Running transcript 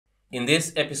In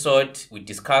this episode, we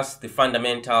discuss the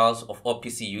fundamentals of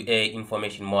OPC UA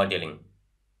Information Modeling.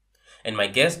 And my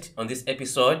guest on this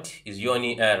episode is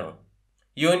Jouni Aro.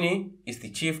 Jouni is the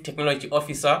Chief Technology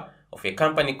Officer of a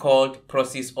company called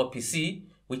Prosys OPC,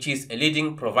 which is a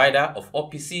leading provider of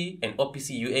OPC and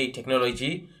OPC UA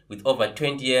technology with over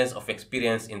 20 years of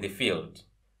experience in the field.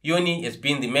 Jouni has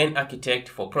been the main architect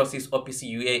for Prosys OPC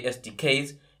UA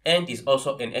SDKs and is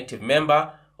also an active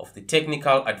member of the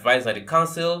Technical Advisory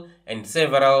Council and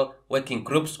several working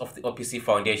groups of the OPC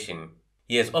Foundation.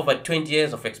 He has over 20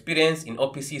 years of experience in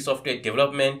OPC software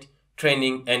development,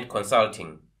 training, and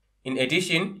consulting. In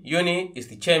addition, Jouni is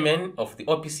the chairman of the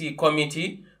OPC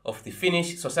Committee of the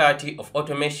Finnish Society of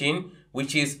Automation,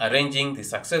 which is arranging the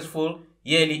successful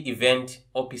yearly event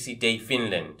OPC Day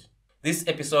Finland. This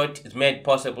episode is made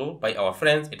possible by our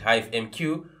friends at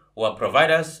HiveMQ, who are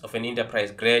providers of an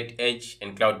enterprise-grade edge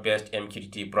and cloud-based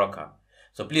MQTT broker.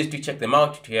 So please do check them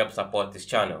out to help support this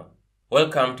channel.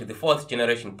 Welcome to the 4th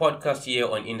generation podcast here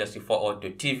on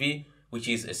Industry4.TV, which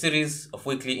is a series of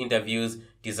weekly interviews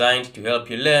designed to help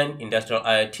you learn industrial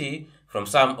IoT from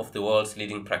some of the world's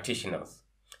leading practitioners.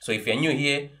 So if you're new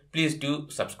here, please do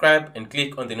subscribe and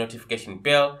click on the notification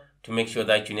bell to make sure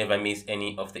that you never miss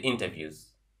any of the interviews.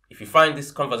 If you find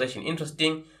this conversation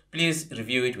interesting, please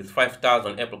review it with 5 stars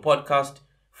on Apple Podcast,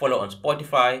 follow on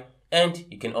Spotify, and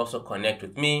you can also connect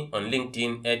with me on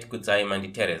LinkedIn at Kudzai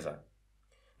Manditereza.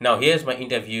 Now here's my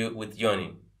interview with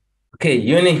Jouni. Okay,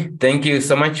 Jouni, thank you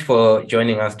so much for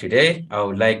joining us today. I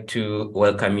would like to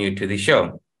welcome you to the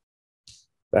show.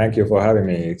 Thank you for having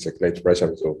me. It's a great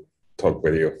pleasure to talk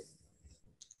with you.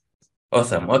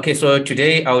 Awesome. Okay, so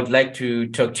today I would like to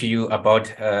talk to you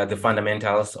about the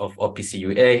fundamentals of OPC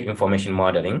UA Information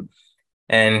Modeling.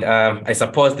 And I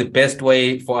suppose the best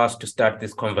way for us to start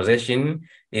this conversation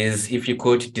is if you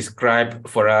could describe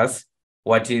for us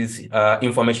what is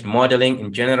information modeling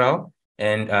in general,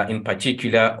 and in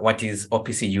particular, what is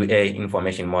OPC UA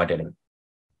Information Modeling?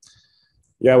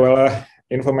 Yeah, well,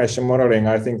 information modeling,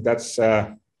 I think that's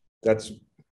a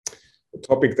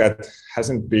topic that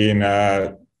hasn't been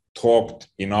talked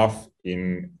enough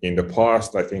in the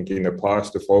past. I think in the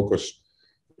past, the focus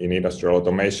in industrial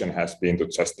automation has been to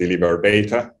just deliver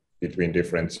data between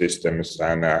different systems,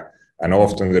 and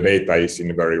often the data is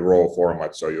in a very raw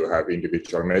format. So you have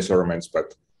individual measurements,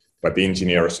 but the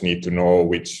engineers need to know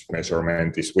which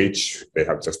measurement is which. They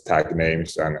have just tag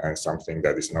names and something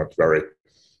that is not very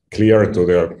clear to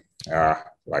the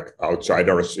like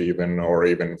outsiders even, or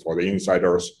even for the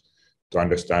insiders to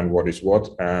understand what is what.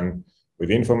 And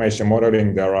with information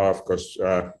modeling, there are of course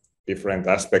different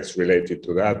aspects related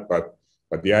to that, but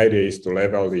the idea is to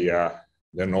level the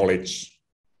knowledge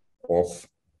of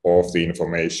the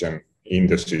information in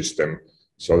the system,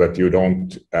 so that you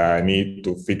don't need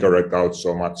to figure it out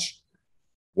so much.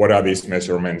 What are these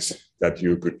measurements that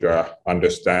you could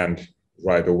understand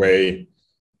right away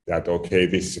that, okay,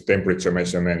 this is a temperature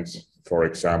measurement, for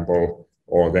example,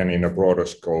 or then in a broader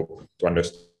scope to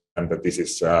understand that this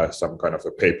is some kind of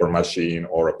a paper machine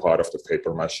or a part of the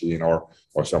paper machine or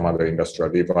some other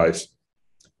industrial device.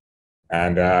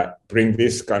 And bring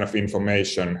this kind of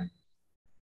information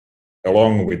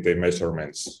along with the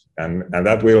measurements. And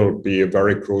that will be a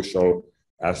very crucial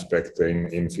aspect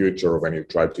in future when you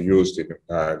try to use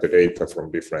the data from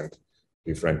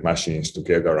different machines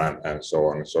together and so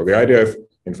on. So the idea of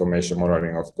information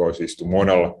modeling, of course, is to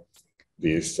model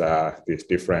these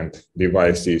different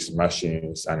devices,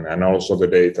 machines, and also the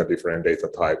data, different data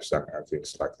types and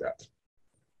things like that.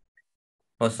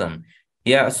 Awesome.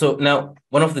 Yeah, so now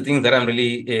one of the things that I'm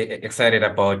really excited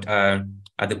about are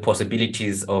the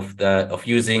possibilities of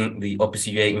using the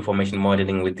OPC UA information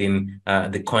modeling within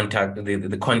the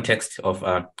context of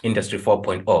Industry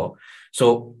 4.0.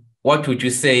 So what would you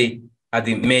say are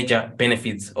the major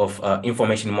benefits of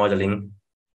information modeling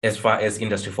as far as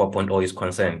Industry 4.0 is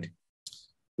concerned?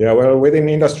 Yeah, well, within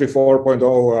Industry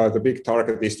 4.0, the big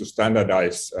target is to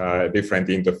standardize different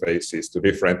interfaces to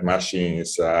different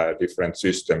machines, different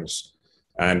systems.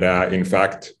 And in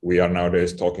fact, we are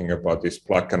nowadays talking about this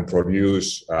plug and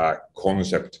produce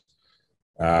concept,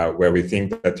 where we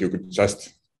think that you could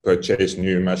just purchase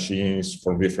new machines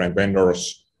from different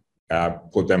vendors,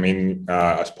 put them in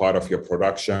as part of your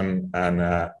production, and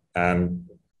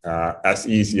as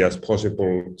easy as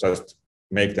possible, just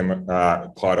make them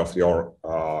part of your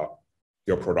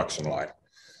production line.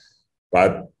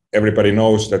 But everybody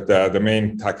knows that the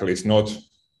main tackle is not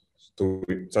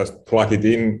to just plug it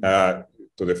in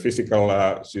to the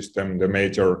physical system. The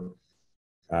major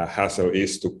hassle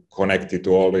is to connect it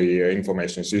to all the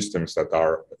information systems that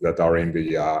are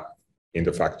in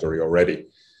the factory already.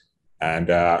 And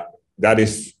that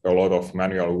is a lot of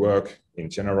manual work in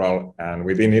general. And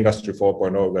within Industry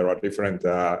 4.0, there are different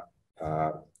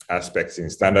aspects in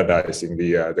standardizing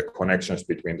the connections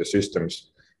between the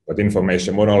systems. But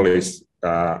information model is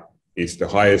the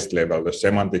highest level, the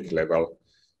semantic level,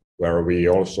 where we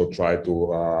also try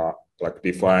to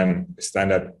define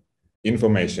standard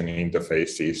information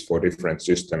interfaces for different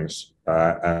systems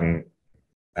and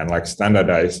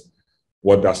standardize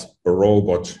what does a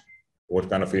robot, what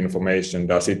kind of information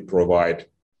does it provide,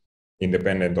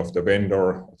 independent of the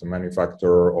vendor, of the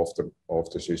manufacturer, of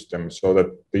the system, so that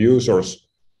the users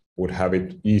would have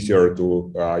it easier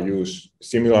to use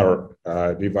similar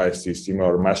devices,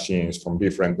 similar machines from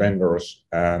different vendors,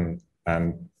 and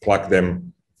plug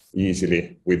them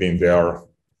easily within their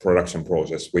production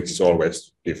process, which is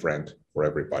always different for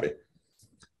everybody.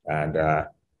 And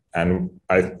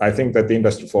I think that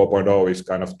Industry 4.0 is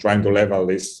kind of trying to level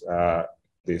this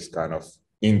kind of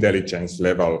intelligence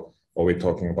level, or we're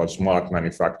talking about smart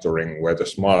manufacturing, where the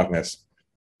smartness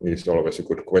is always a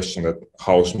good question, that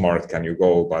how smart can you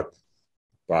go?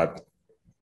 But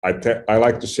I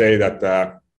like to say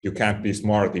that you can't be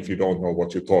smart if you don't know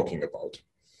what you're talking about.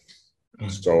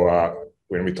 So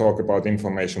when we talk about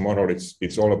information model,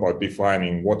 it's all about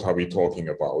defining what are we talking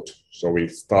about. So we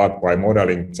start by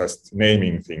modeling, just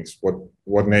naming things.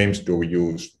 What names do we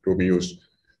use?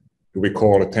 Do we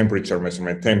call a temperature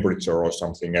measurement temperature or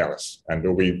something else? And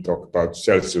do we talk about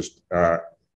Celsius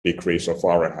decrease or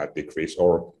Fahrenheit decrease,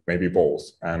 or maybe both?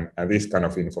 And this kind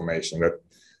of information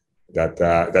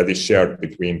that is shared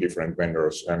between different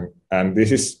vendors. And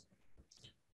this is,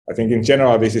 I think in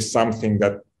general, this is something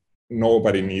that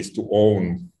nobody needs to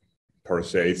own per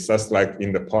se. It's just like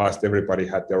in the past, everybody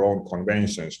had their own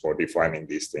conventions for defining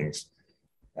these things.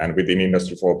 And within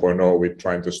Industry 4.0, we're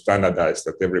trying to standardize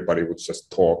that everybody would just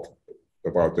talk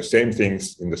about the same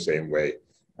things in the same way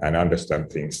and understand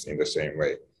things in the same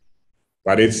way.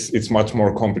 But it's much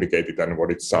more complicated than what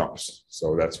it sounds.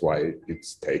 So that's why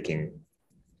it's taking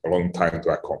a long time to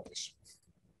accomplish.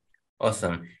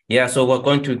 Awesome. Yeah, so we're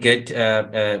going to get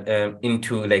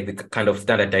into like the kind of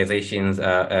standardizations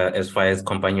as far as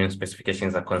companion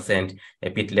specifications are concerned a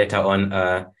bit later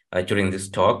on during this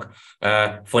talk.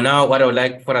 For now, what I would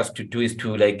like for us to do is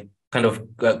to like kind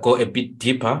of go a bit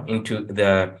deeper into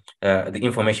the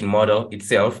information model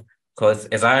itself, because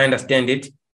as I understand it,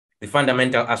 the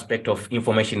fundamental aspect of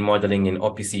information modeling in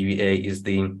OPC UA is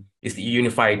the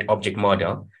unified object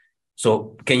model.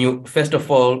 So can you first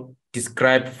of all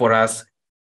describe for us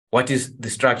what is the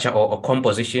structure or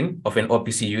composition of an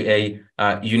OPC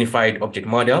UA unified object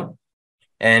model?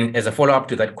 And as a follow-up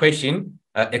to that question,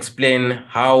 explain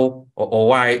how or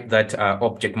why that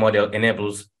object model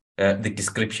enables the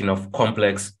description of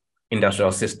complex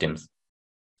industrial systems.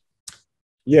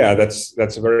 Yeah, that's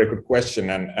a very good question.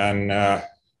 And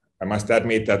I must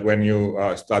admit that when you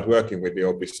start working with the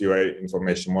OPC UA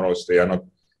information models, they are not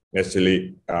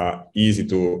necessarily easy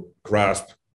to grasp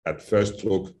at first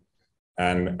look,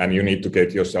 and you need to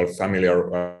get yourself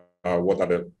familiar what are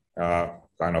the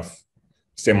kind of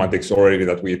semantics already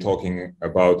that we're talking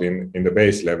about in the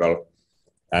base level.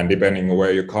 And depending on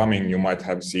where you're coming, you might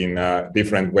have seen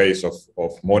different ways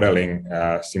of modeling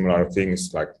similar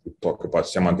things, like we talk about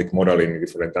semantic modeling in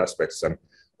different aspects. And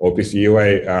OPC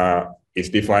UA is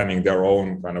defining their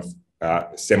own kind of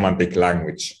semantic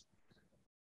language,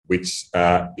 which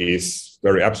is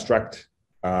very abstract,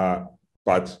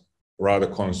 but rather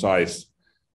concise.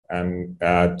 And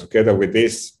together with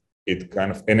this, it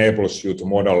kind of enables you to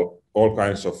model all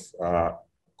kinds of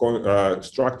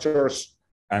structures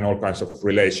and all kinds of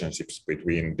relationships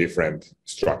between different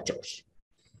structures.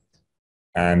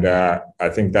 And I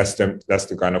think that's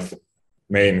the kind of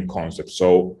main concept.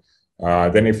 So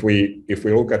then if we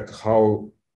look at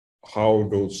how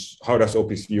does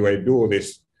OPC UA do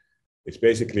this, it's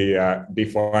basically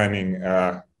defining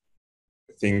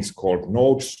things called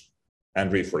nodes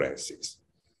and references.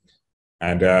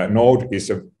 And node is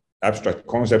an abstract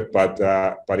concept,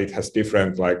 but it has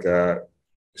different like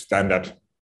standard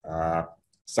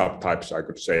subtypes, I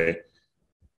could say.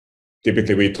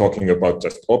 Typically, we're talking about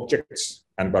just objects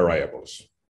and variables.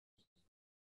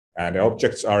 And the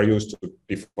objects are used to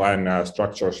define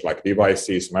structures like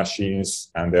devices,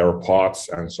 machines, and their parts,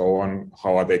 and so on.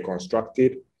 How are they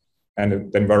constructed?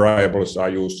 And then variables are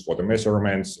used for the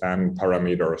measurements and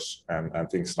parameters and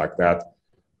things like that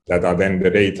are then the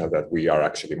data that we are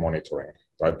actually monitoring.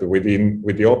 But with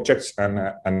the objects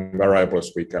and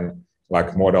variables, we can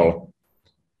like model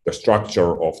the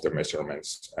structure of the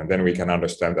measurements, and then we can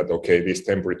understand that okay, this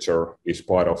temperature is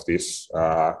part of this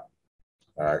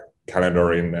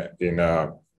calendar in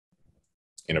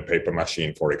in a paper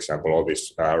machine, for example, all this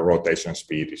rotation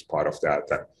speed is part of that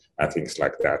and things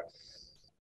like that.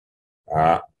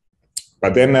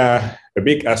 But then a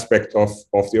big aspect of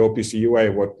the OPC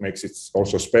UA, what makes it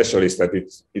also special is that it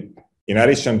in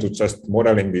addition to just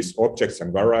modeling these objects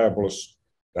and variables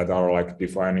that are like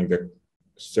defining the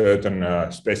certain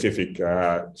specific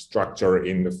structure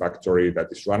in the factory that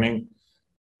is running,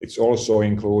 it's also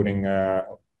including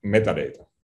metadata.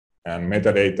 And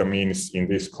metadata means, in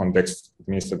this context, it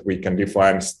means that we can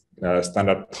define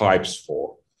standard types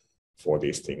for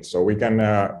these things. So we can,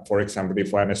 for example,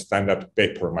 define a standard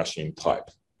paper machine type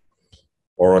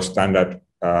or a standard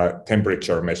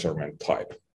temperature measurement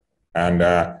type.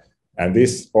 And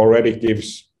this already gives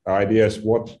ideas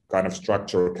what kind of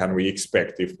structure can we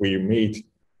expect. If we meet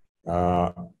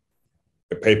a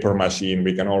paper machine,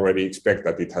 we can already expect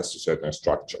that it has a certain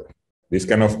structure. This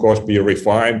can, of course, be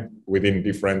refined within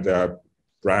different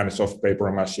brands of paper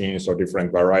machines or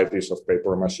different varieties of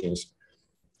paper machines.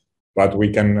 But we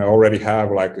can already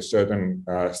have like a certain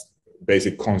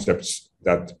basic concepts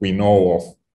that we know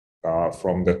of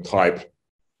from the type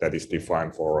that is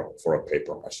defined for a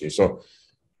paper machine. So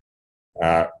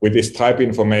with this type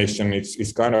information,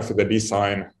 it's kind of the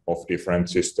design of different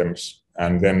systems.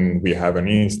 And then we have an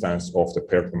instance of the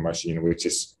paper machine, which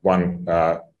is one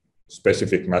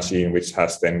specific machine which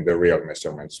has then the real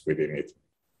measurements within it.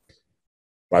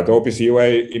 But OPC UA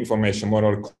Information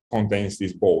Model contains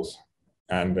these both.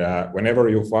 And whenever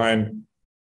you find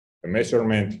a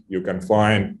measurement, you can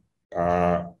find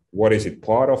what is it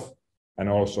part of, and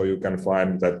also you can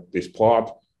find that this part,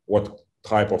 what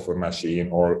type of a machine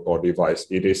or device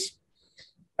it is.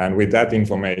 And with that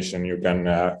information, you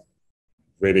can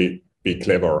really be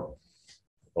clever.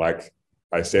 Like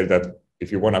I said, that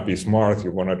if you want to be smart,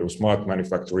 you want to do smart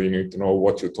manufacturing, you need to know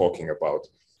what you're talking about.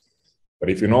 But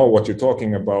if you know what you're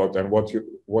talking about and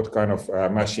what kind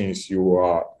of machines you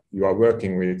are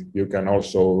working with, you can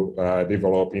also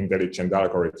develop intelligent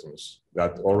algorithms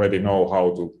that already know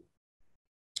how to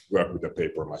work with a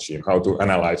paper machine, how to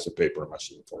analyze a paper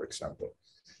machine, for example.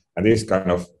 And this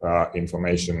kind of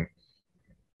information,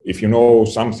 if you know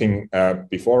something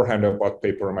beforehand about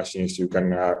paper machines, you can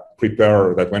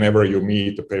prepare that whenever you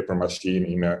meet a paper machine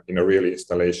in a real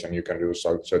installation, you can do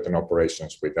certain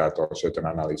operations with that or certain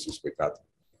analysis with that.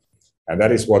 And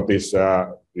that is what this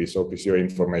OPC UA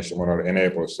Information Model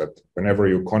enables, that whenever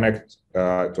you connect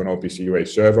to an OPC UA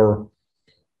server,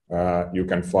 you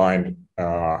can find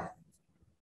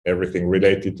everything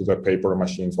related to the paper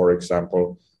machine, for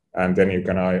example, and then you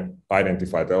can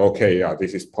identify that, okay, yeah,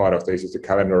 this is the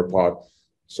calendar part,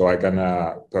 so I can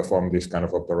perform this kind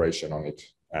of operation on it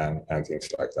and things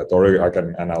like that. Or I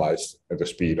can analyze the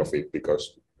speed of it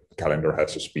because the calendar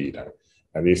has a speed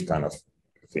and these kind of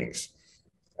things.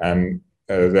 And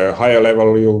the higher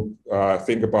level you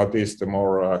think about this, the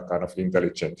more kind of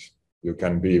intelligent you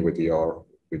can be within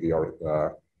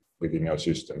your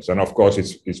systems. And of course,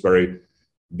 it's very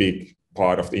big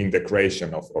part of the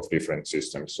integration of different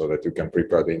systems, so that you can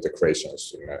prepare the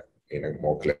integrations in a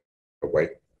more clear way.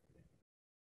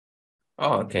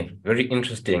 Oh, okay, very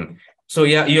interesting. So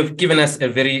yeah, you have given us a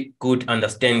very good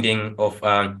understanding of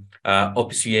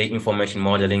OPC UA Information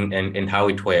Modeling and how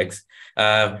it works.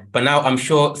 But now I'm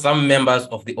sure some members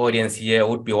of the audience here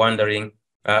would be wondering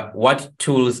what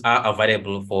tools are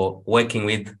available for working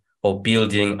with or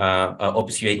building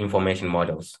OPC UA information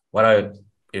models. What are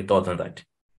your thoughts on that?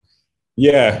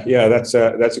 Yeah, that's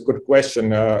a good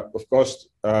question. Of course,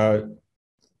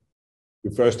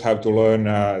 you first have to learn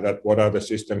that what are the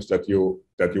systems that you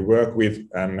work with,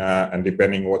 and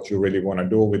depending what you really want to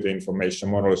do with the information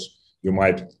models, you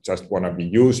might just want to be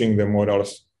using the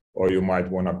models, or you might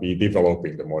want to be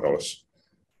developing the models.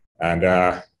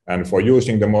 And for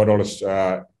using the models,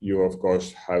 you of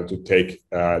course have to take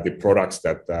the products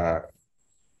that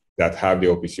have the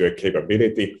OPC UA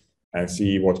capability and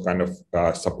see what kind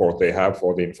of support they have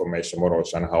for the information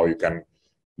models and how you can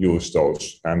use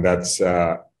those. And that's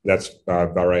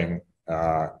varying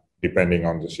depending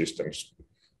on the systems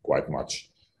quite much.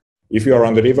 If you are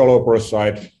on the developer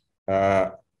side,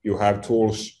 you have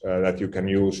tools that you can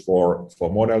use for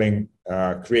modeling,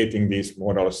 creating these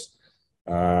models.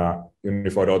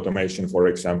 Unified Automation, for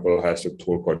example, has a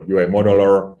tool called UA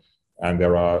Modeler, and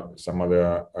there are some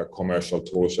other commercial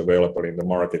tools available in the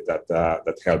market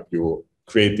that help you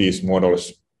create these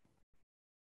models.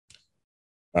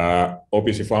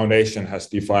 OPC Foundation has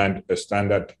defined a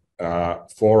standard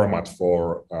format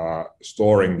for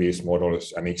storing these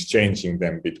models and exchanging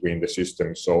them between the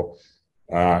systems. So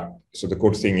the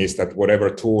good thing is that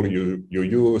whatever tool you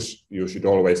use, you should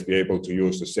always be able to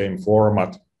use the same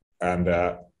format, and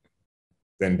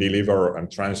then deliver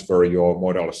and transfer your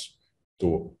models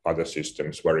to other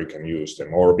systems where you can use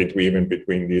them, or even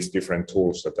between these different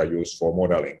tools that are used for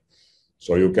modeling.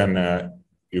 So you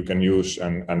can use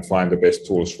and find the best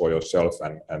tools for yourself,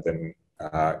 and then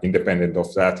independent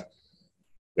of that,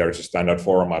 there is a standard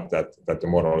format that the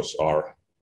models are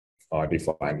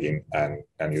defined in,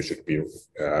 and you should be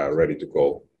ready to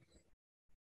go.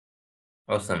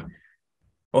 Awesome.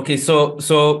 Okay,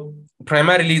 so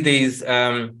primarily there is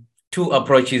two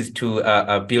approaches to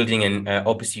building an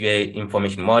OPC UA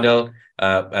information model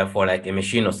for like a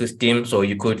machine or system. So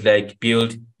you could like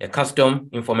build a custom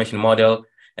information model,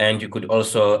 and you could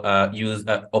also use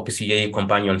OPC UA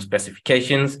companion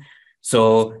specifications.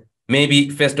 So maybe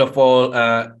first of all,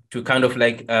 to kind of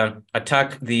like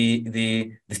attack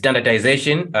the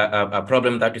standardization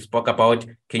problem that we spoke about,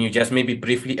 can you just maybe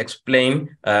briefly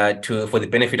explain for the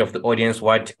benefit of the audience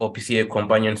what OPC UA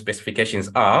companion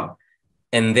specifications are?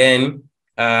 And then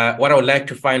what I would like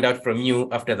to find out from you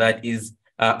after that is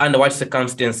under what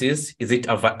circumstances is it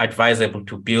advisable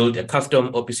to build a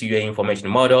custom OPC UA information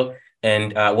model,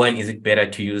 and when is it better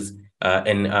to use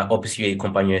an OPC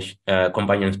UA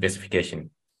companion specification?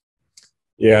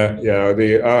 Yeah,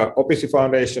 the OPC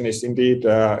Foundation is indeed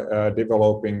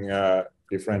developing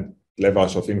different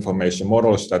levels of information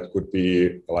models that could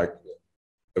be like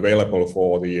available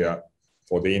for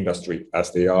the industry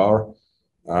as they are.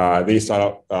 These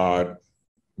are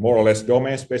more or less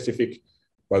domain specific,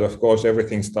 but of course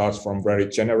everything starts from very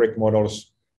generic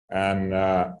models, and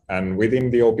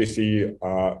within the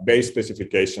OPC base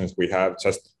specifications we have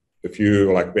just a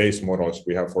few like base models.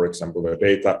 We have, for example, the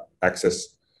data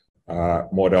access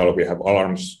model, we have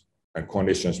alarms and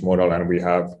conditions model, and we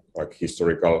have like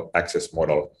historical access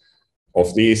model.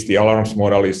 Of these, the alarms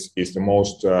model is the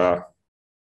most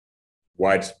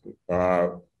wide,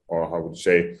 or how would you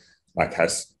say, like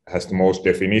has the most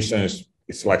definitions.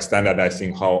 It's like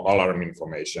standardizing how alarm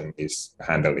information is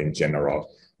handled in general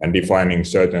and defining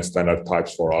certain standard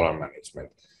types for alarm management.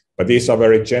 But these are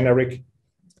very generic,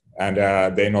 and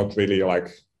they're not really like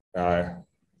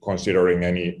considering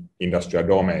any industrial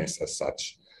domains as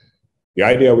such. The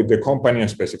idea with the companion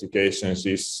specifications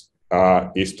is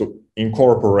to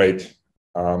incorporate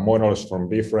models from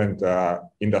different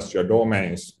industrial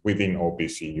domains within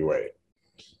OPC UA.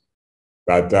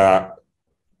 But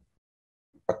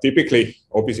typically,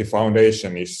 OPC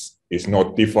Foundation is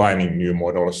not defining new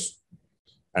models,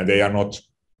 and they are not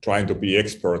trying to be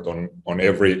expert on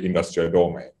every industrial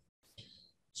domain.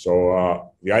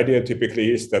 So the idea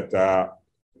typically is that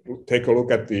take a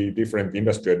look at the different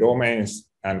industrial domains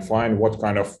and find what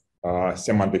kind of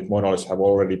semantic models have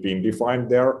already been defined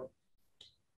there,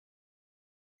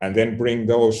 and then bring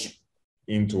those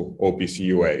into OPC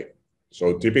UA.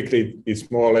 So typically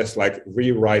it's more or less like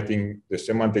rewriting the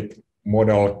semantic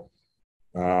model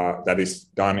that is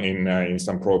done in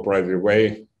some proprietary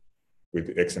way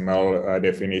with XML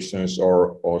definitions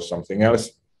or something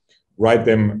else. Write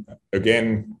them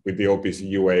again with the OPC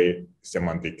UA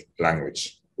semantic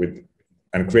language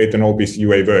and create an OPC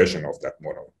UA version of that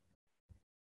model.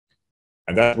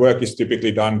 And that work is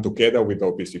typically done together with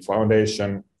OPC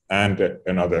Foundation and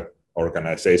another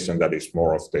organization that is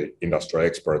more of the industrial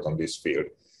expert on this field.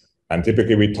 And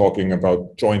typically we're talking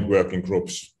about joint working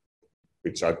groups,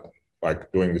 which are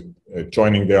like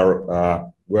joining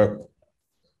their work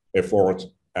effort,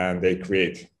 and they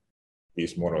create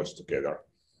these models together.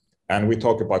 And we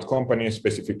talk about company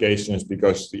specifications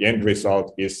because the end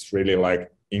result is really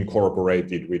like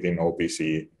incorporated within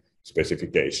OPC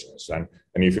specifications. And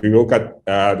if you look at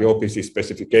the OPC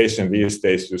specification these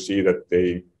days, you see that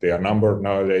they are numbered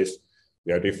nowadays.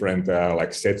 There are different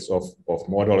like sets of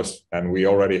models, and we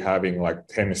already having like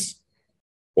tens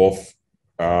of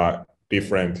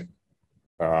different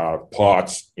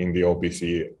parts in the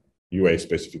OPC UA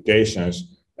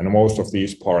specifications, and most of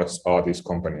these parts are these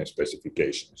company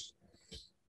specifications.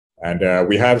 And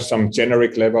we have some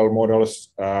generic level models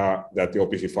that the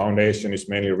OPC Foundation is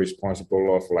mainly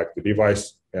responsible of, like the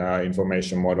device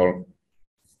information model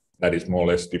that is more or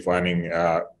less defining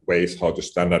ways how to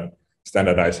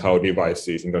standardize how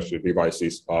industrial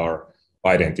devices are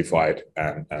identified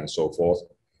and so forth.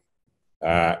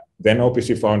 Then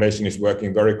OPC Foundation is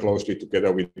working very closely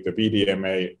together with the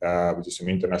VDMA, which is an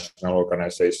international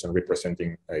organization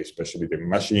representing especially the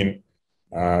machine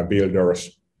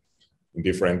builders in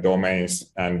different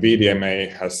domains. And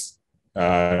VDMA has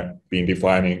been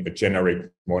defining a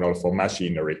generic model for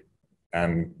machinery.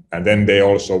 And then they're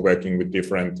also working with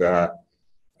different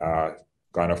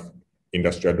kind of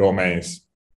industrial domains,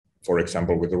 for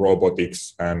example, with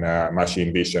robotics and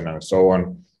machine vision and so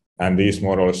on. And these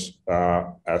models,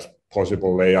 as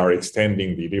possible, they are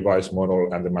extending the device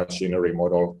model and the machinery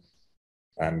model,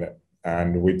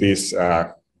 and with this,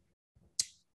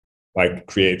 like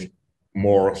create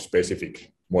more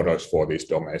specific models for these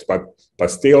domains. But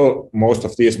still, most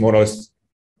of these models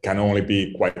can only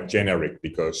be quite generic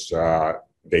because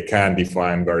they can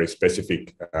define very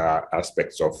specific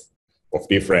aspects of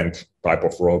different type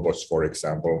of robots, for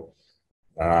example.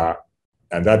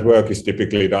 And that work is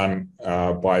typically done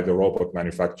by the robot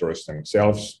manufacturers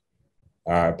themselves.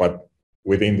 But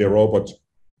within the robot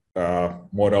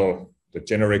model, the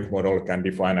generic model can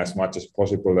define as much as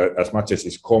possible, as much as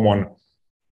is common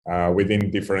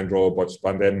within different robots.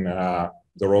 But then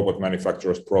the robot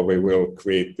manufacturers probably will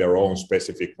create their own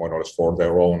specific models for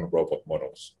their own robot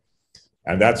models.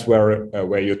 And that's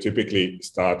where you typically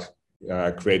start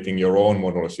creating your own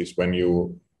models, is when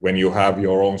you have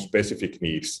your own specific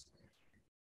needs.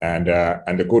 And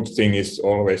the good thing is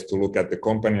always to look at the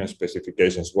component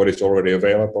specifications, what is already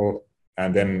available,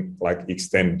 and then like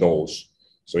extend those.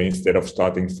 So instead of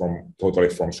starting totally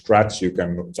from scratch, you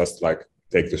can just like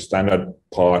take the standard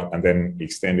part and then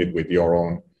extend it with your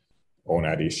own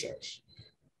additions.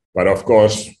 But of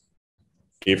course,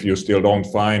 if you still don't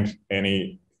find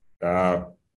any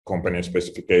component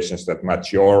specifications that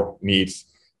match your needs,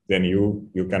 then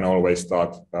you can always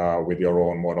start with your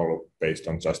own model based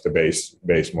on just the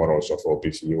base models of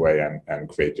OPC UA and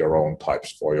create your own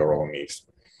types for your own needs.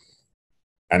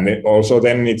 And then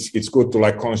it's good to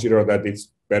like consider that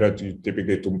it's better to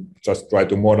typically to just try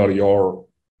to model your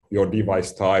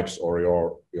device types or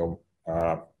your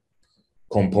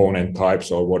component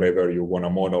types or whatever you want to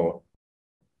model,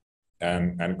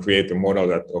 and create a model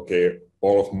that, okay,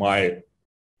 all of my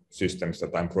systems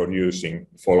that I'm producing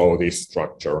follow this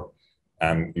structure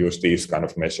and use these kind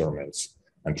of measurements,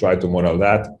 and try to model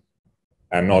that,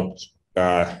 and not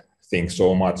think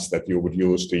so much that you would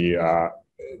use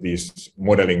these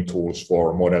modeling tools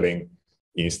for modeling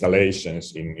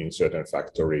installations in certain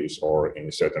factories or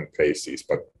in certain places,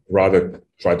 but rather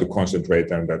try to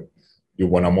concentrate on that you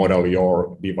want to model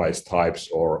your device types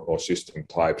or system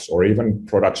types or even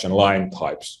production line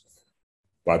types.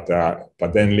 But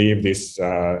then leave this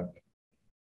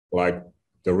like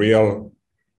the real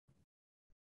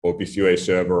OPC UA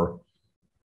server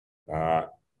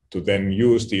to then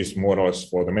use these models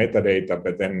for the metadata,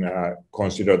 but then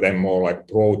consider them more like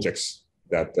projects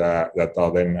that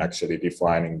are then actually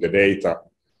defining the data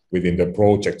within the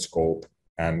project scope,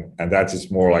 and that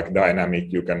is more like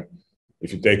dynamic. You can,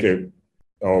 if you take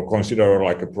or consider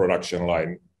like a production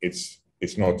line, it's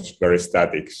not very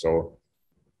static. So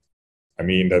I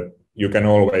mean that you can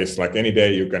always, like any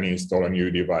day, you can install a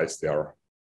new device there,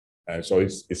 and so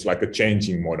it's like a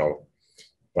changing model.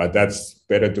 But that's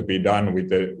better to be done with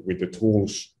the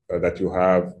tools that you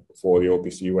have for the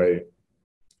OPC UA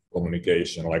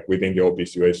communication, like within the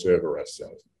OPC UA server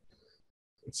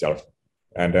itself.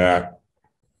 And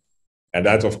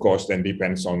that of course then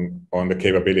depends on the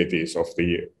capabilities of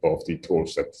the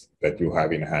tools that you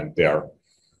have in hand there.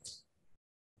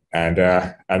 And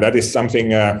that is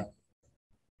something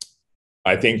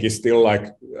I think is still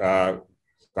like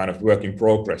kind of work in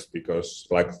progress, because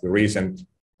like the recent,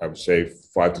 I would say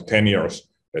 5 to 10 years,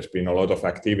 there's been a lot of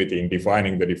activity in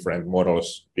defining the different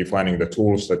models, defining the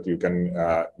tools that you can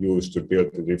use to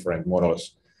build the different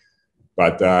models.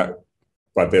 But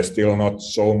there's still not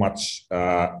so much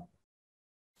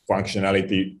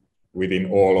functionality within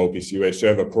all OPC UA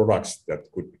server products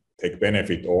that could take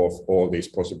benefit of all these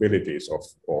possibilities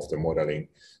of the modeling.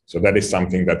 So that is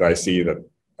something that I see that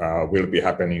will be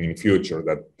happening in future,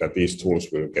 that these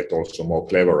tools will get also more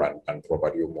clever and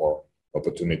provide you more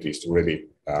opportunities to really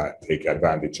take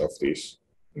advantage of these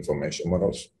information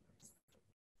models.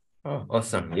 Oh,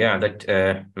 awesome. Yeah,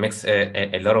 that makes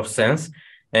a lot of sense.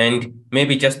 And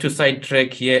maybe just to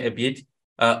sidetrack here a bit,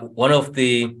 one of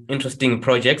the interesting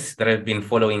projects that I've been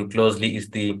following closely is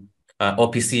the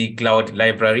OPC Cloud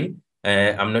Library.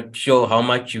 I'm not sure how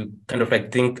much you kind of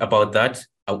like think about that.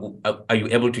 Are you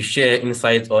able to share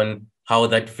insights on how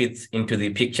that fits into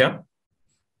the picture?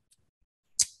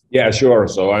 Yeah, sure.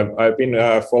 So I've been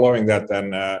following that,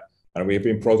 and we've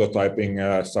been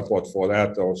prototyping support for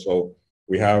that. Also,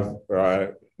 we have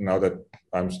now that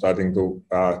I'm starting to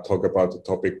talk about the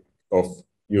topic of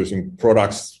using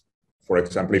products. For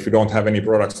example, if you don't have any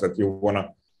products that you want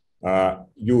to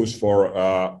use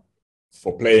for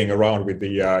playing around with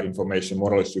the information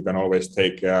models, you can always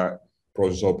take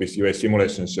Prosys OPC UA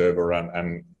simulation server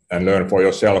and learn for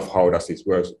yourself how does it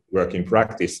work in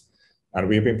practice. And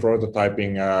we've been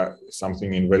prototyping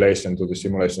something in relation to the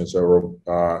simulation server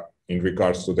in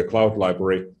regards to the cloud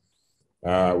library.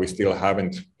 We still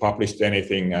haven't published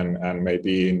anything, and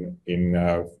maybe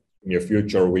in near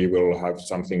future, we will have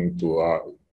something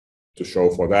to show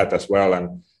for that as well,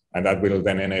 and that will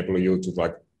then enable you to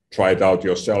like try it out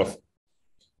yourself.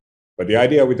 But the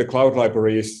idea with the cloud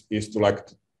library is to like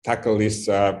tackle this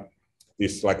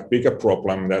like bigger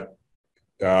problem that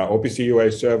OPC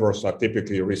UA servers are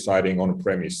typically residing on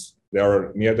premise. They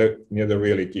are near the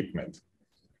real equipment,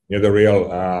 near the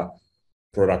real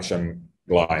production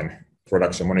line,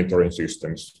 production monitoring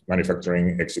systems,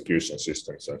 manufacturing execution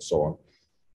systems, and so on.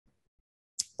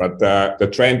 But the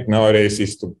trend nowadays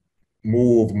is to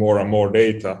move more and more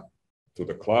data to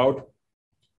the cloud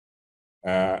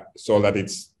so that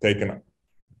it's taken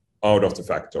out of the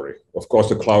factory. Of course,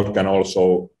 the cloud can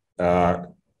also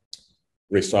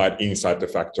reside inside the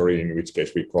factory, in which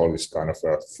case we call this kind of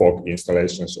fog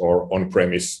installations or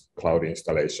on-premise cloud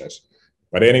installations.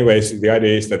 But anyways, the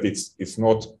idea is that it's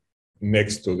not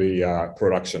next to the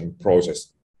production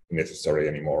process necessary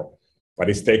anymore, but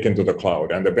it's taken to the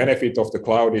cloud. And the benefit of the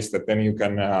cloud is that then you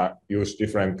can use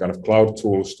different kind of cloud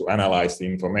tools to analyze the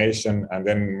information and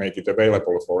then make it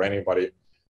available for anybody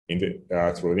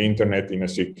through the internet in a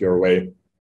secure way.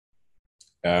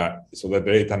 So that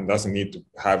the data doesn't need to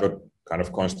have a kind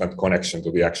of constant connection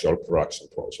to the actual production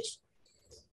process.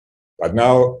 But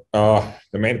now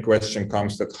the main question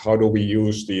comes that how do we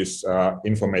use these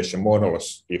information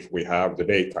models if we have the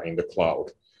data in the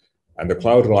cloud? And the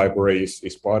cloud library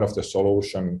is part of the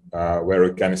solution where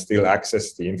you can still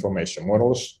access the information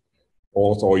models,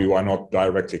 although you are not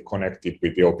directly connected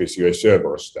with the OPC UA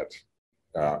servers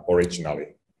that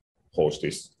originally host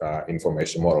these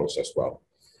information models as well.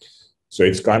 So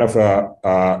it's kind of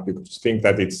you could think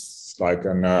that it's like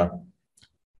an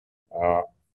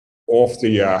off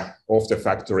the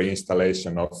factory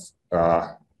installation of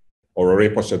or a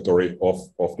repository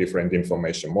of different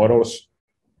information models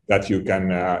that you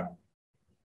can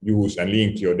use and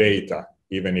link your data,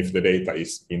 even if the data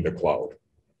is in the cloud.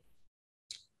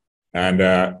 And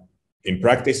in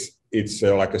practice, it's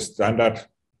like a standard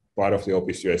part of the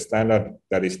OPC UA standard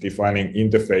that is defining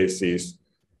interfaces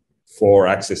for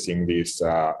accessing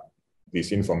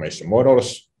these information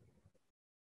models.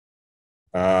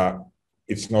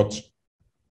 It's not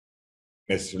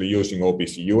necessarily using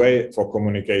OPC UA for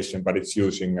communication, but it's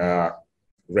using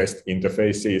REST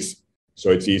interfaces. So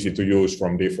it's easy to use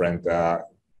from different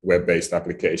web-based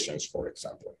applications, for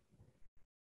example.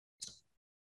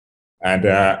 And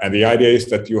the idea is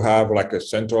that you have like a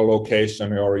central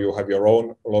location, or you have your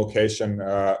own location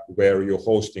where you're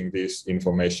hosting these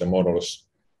information models.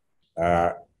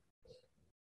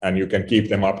 And you can keep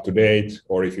them up to date,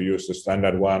 or if you use the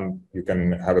standard one, you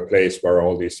can have a place where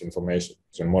all these information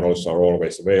models are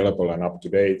always available and up to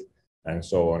date, and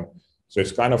so on. So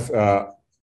it's kind of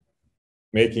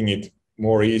making it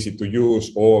more easy to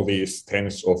use all these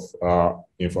tens of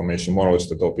information models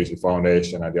that OPC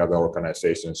Foundation and the other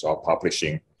organizations are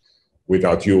publishing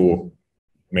without you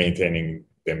maintaining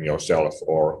them yourself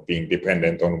or being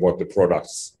dependent on what the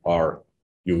products are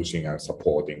using and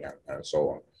supporting and so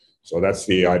on. So that's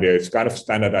the idea. It's kind of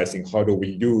standardizing how do we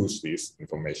use these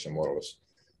information models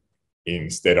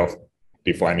instead of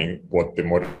defining what the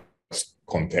models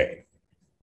contain.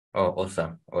 Oh,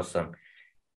 awesome. Awesome.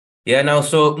 Yeah, now,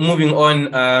 so moving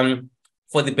on,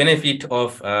 for the benefit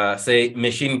of, say,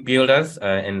 machine builders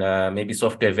and maybe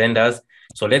software vendors.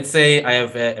 So let's say I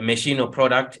have a machine or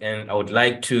product and I would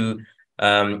like to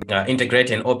integrate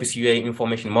an OPC UA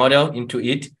information model into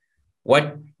it.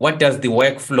 What does the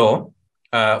workflow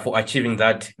for achieving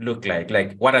that look like?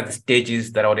 Like, what are the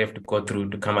stages that I would have to go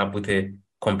through to come up with a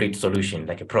complete solution,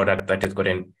 like a product that has got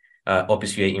an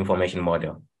OPC UA information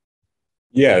model?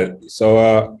 Yeah,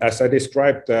 so as I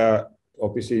described,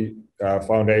 OPC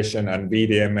Foundation and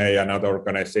BDMA and other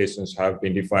organizations have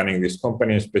been defining this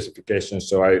component specifications.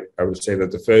 So I would say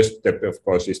that the first step, of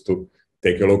course, is to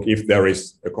take a look if there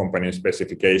is a component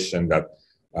specification that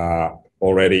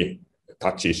already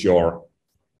touches your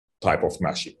type of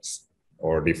machines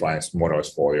or defines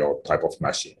models for your type of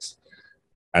machines.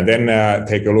 And then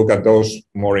take a look at those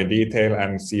more in detail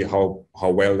and see how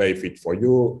well they fit for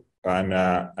you,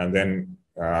 and then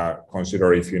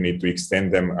consider if you need to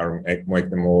extend them or make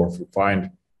them more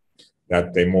refined,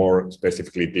 that they more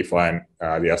specifically define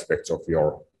the aspects of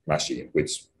your machine,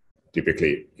 which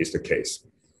typically is the case.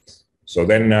 So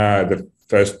then the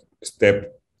first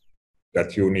step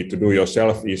that you need to do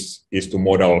yourself is to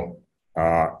model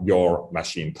your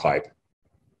machine type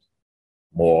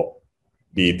more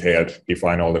detailed,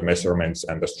 define all the measurements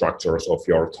and the structures of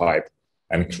your type,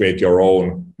 and create your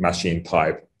own machine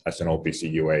type as an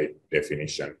OPC UA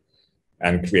definition,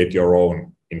 and create your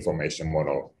own information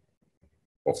model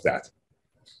of that.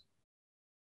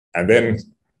 And then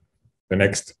the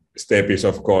next step is,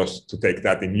 of course, to take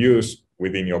that in use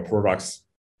within your products.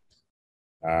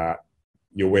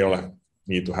 You will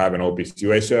need to have an OPC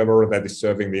UA server that is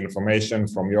serving the information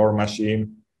from your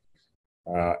machine.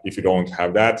 If you don't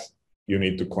have that, you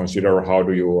need to consider how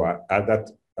do you add that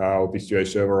OPC UA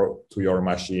server to your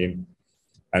machine.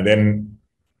 And then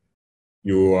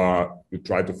you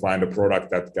try to find a product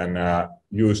that can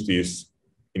use these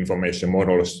information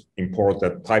models, import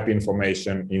that type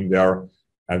information in there,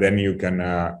 and then you can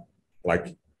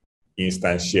like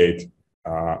instantiate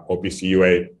OPC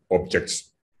UA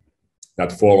objects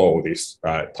that follow this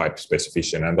type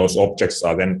specification. And those objects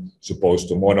are then supposed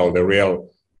to model the real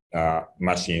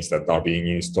machines that are being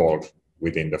installed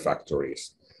within the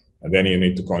factories. And then you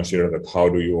need to consider that how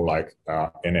do you like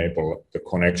enable the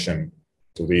connection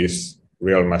to these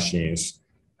real machines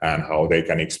and how they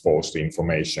can expose the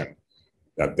information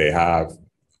that they have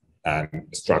and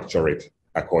structure it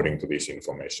according to these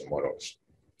information models.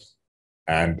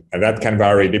 And that can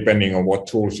vary depending on what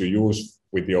tools you use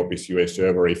with the OPC UA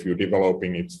server. If you're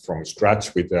developing it from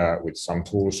scratch with some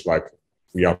tools like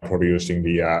we are producing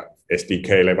the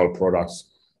SDK level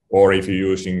products, or if you're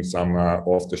using some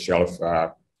off-the-shelf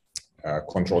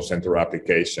control center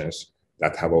applications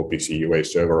that have OPC UA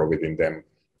server within them,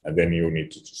 and then you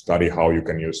need to study how you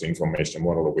can use information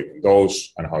model within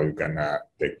those and how you can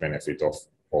take benefit of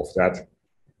that,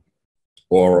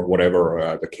 or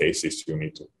whatever the case is, you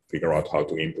need to figure out how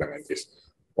to implement this.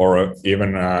 Or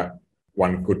even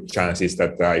one good chance is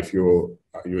that if you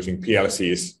are using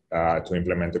PLCs to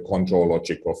implement the control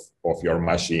logic of your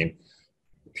machine,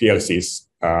 PLCs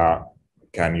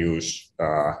can use,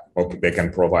 they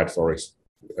can provide for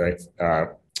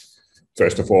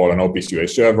first of all, an OPC UA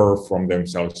server from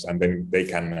themselves, and then they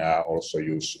can also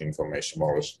use information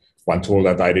models. One tool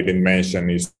that I didn't mention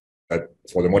is that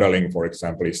for the modeling, for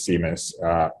example, is Siemens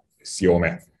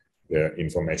Siome, the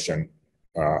information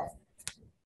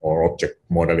or object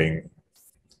modeling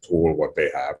tool, what they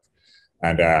have.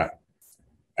 And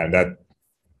that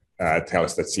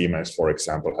tells that Siemens, for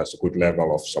example, has a good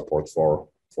level of support for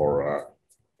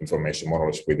information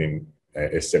models within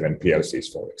S7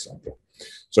 PLCs, for example.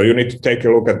 So you need to take a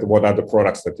look at what are the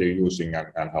products that you're using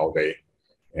and how they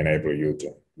enable you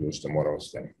to use the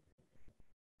models then.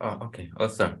 Oh, okay,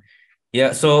 awesome.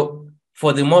 Yeah, so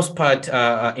for the most part,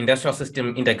 industrial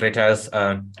system integrators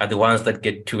are the ones that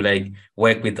get to like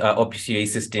work with OPC UA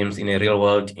systems in a real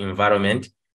world environment.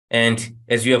 And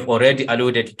as you have already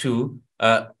alluded to,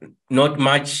 not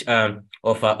much of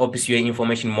OPC UA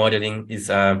information modeling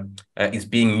is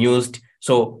being used.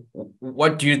 So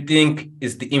what do you think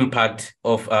is the impact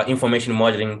of information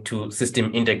modeling to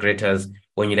system integrators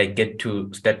when you like get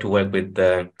to start to work with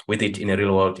it in a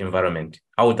real world environment?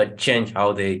 How would that change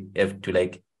how they have to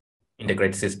like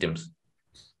integrate systems?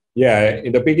 Yeah,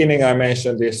 in the beginning I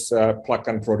mentioned this plug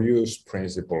and produce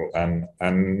principle,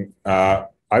 and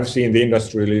I've seen the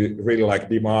industry really like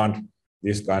demand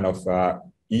this kind of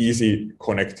easy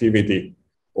connectivity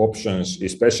options,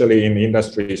 especially in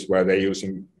industries where they're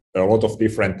using a lot of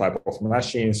different type of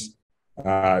machines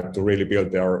to really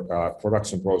build their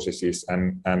production processes,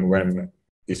 and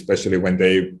especially when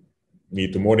they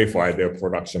need to modify their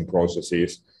production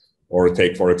processes, or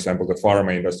take, for example, the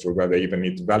pharma industry where they even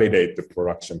need to validate the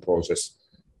production process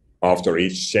after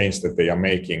each change that they are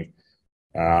making.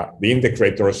 The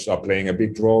integrators are playing a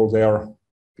big role there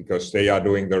because they are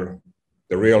doing the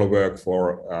real work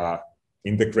for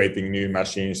integrating new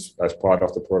machines as part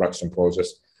of the production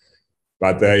process.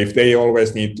 But if they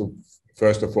always need to,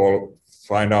 first of all,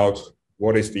 find out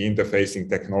what is the interfacing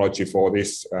technology for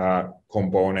this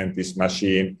component, this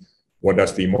machine, what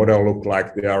does the model look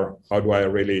like there, how do I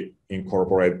really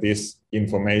incorporate this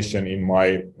information in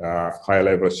my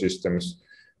high-level systems,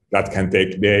 that can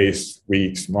take days,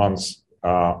 weeks, months,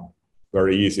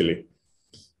 very easily.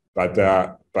 But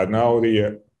now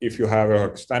if you have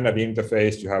a standard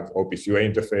interface, you have OPC UA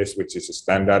interface, which is a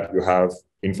standard, you have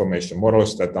information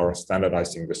models that are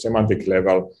standardizing the semantic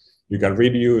level, you can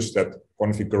reduce that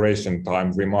configuration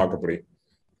time remarkably.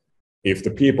 If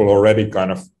the people already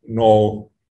kind of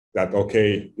know that,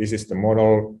 okay, this is the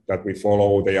model that we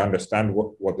follow, they understand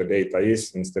what the data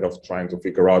is, instead of trying to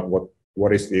figure out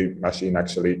what is the machine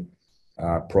actually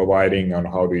providing and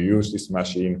how to use this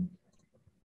machine.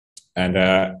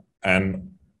 And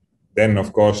then,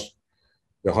 of course,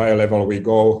 the higher level we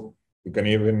go, you can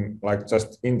even like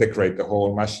just integrate the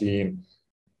whole machine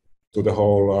to the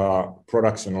whole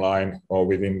production line or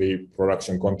within the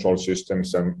production control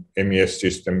systems and MES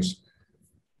systems.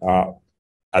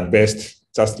 At best,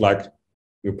 just like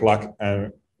you plug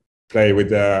and play with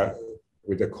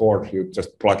the cord, you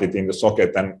just plug it in the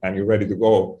socket and you're ready to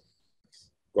go.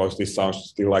 because this sounds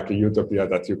still like a utopia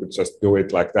that you could just do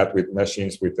it like that with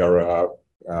machines with their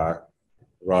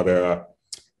rather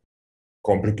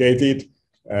complicated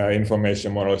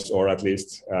information models, or at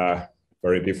least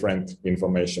very different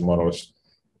information models.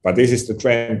 But this is the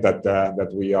trend that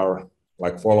we are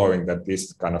like following, that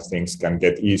these kind of things can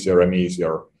get easier and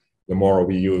easier the more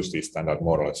we use these standard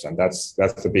models, and that's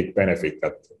the big benefit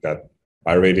that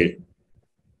I really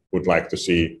would like to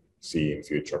see in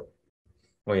future.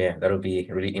 Oh yeah, that'll be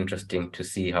really interesting to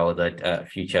see how that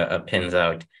future pans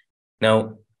out.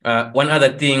 Now, one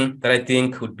other thing that I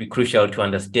think would be crucial to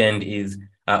understand is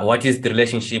what is the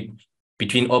relationship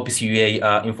between OPC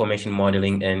UA Information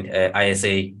Modeling and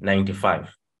ISA 95?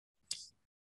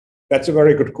 That's a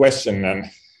very good question, and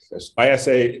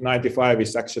ISA 95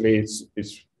 is actually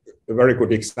it's a very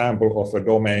good example of a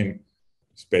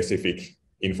domain-specific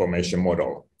information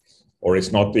model, or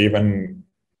it's not even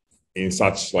in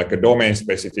such like a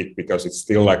domain-specific, because it's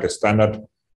still like a standard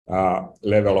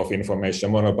level of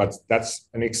information model, but that's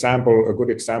an example, a good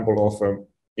example of an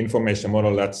information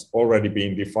model that's already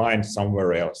been defined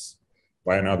somewhere else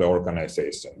by another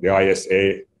organization. The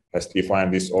ISA has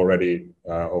defined this already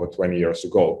over 20 years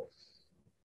ago.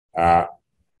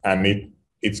 And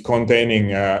it's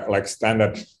containing like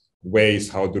standard ways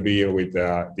how to deal with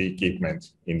the equipment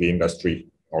in the industry,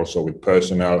 also with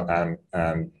personnel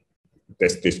and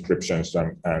test descriptions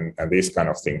and these kind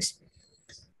of things.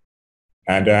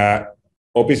 And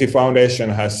OPC Foundation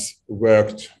has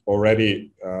worked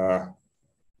already,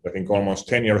 I think almost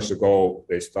 10 years ago,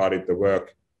 they started the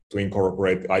work to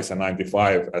incorporate ISA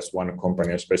 95 as one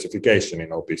company specification in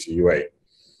OPC UA.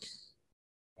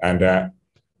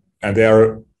 And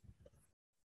there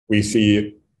we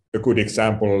see a good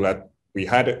example that we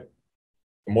had a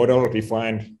model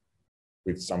defined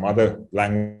with some other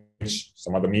language,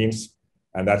 some other means,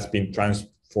 and that's been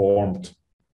transformed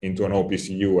into an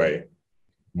OPC UA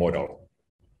model.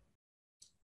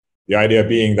 The idea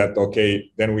being that,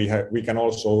 okay, then we can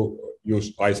also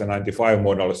use ISA 95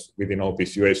 models within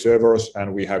OPC UA servers,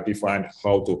 and we have defined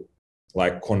how to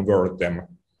like convert them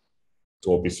to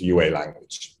OPC UA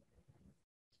language.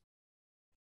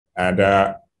 And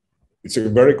it's a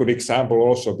very good example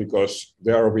also because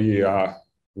there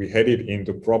we headed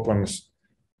into problems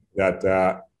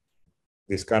that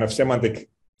this kind of semantic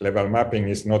level mapping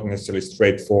is not necessarily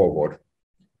straightforward,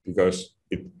 because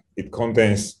it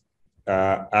contains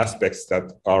aspects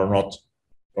that are not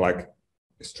like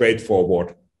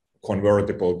straightforward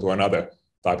convertible to another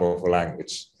type of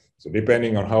language. So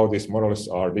depending on how these models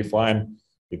are defined,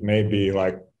 it may be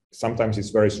like sometimes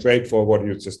it's very straightforward,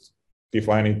 you just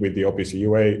define it with the OPC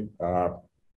UA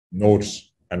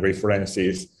nodes and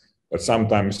references, but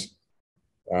sometimes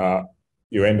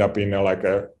you end up in like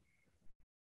a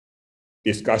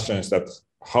discussions that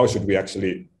how should we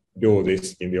actually do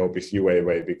this in the OPC UA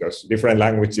way, because different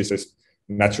languages as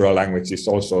natural languages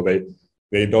also,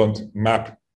 they don't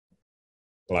map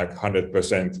like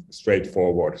 100%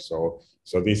 straightforward. So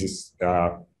this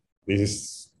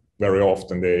is very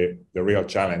often the real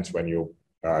challenge when you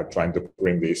trying to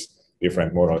bring these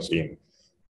different models in.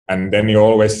 And then you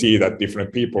always see that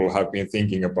different people have been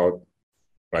thinking about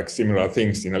like similar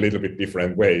things in a little bit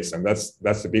different ways. And that's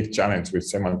the big challenge with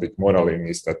semantic modeling,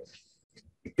 is that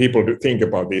people think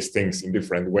about these things in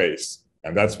different ways.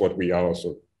 And that's what we are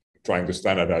also trying to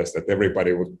standardize, that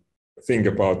everybody would think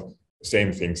about the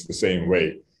same things the same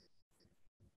way.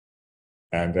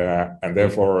 And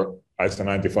therefore, ISA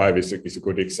 95 is a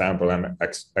good example. And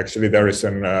actually, there is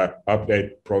an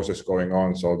update process going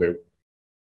on. So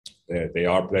they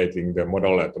are updating the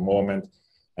model at the moment.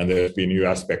 And there's been new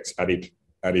aspects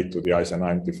added to the ISA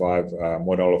 95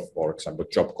 model, for example,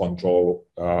 job control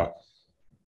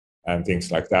and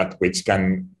things like that, which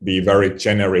can be very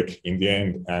generic in the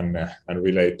end and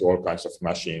relate to all kinds of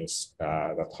machines,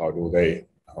 that how do they,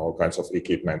 all kinds of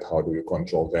equipment, how do you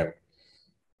control them.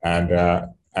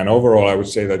 And overall, I would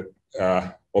say that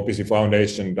OPC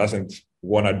Foundation doesn't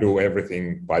want to do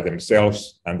everything by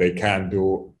themselves, and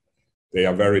they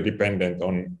are very dependent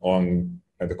on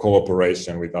the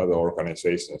cooperation with other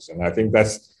organizations. And I think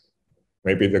that's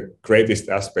maybe the greatest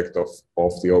aspect of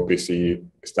the OPC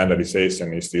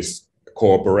standardization, is this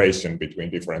cooperation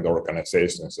between different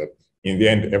organizations, that in the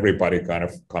end, everybody kind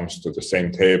of comes to the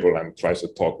same table and tries to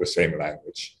talk the same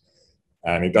language.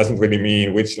 And it doesn't really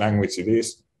mean which language it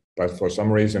is, but for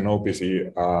some reason,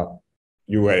 OPC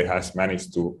UA has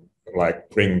managed to like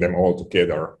bring them all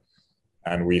together.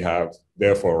 And we have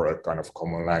therefore a kind of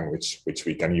common language which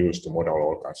we can use to model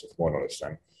all kinds of models.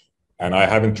 And I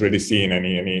haven't really seen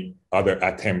any other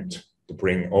attempt to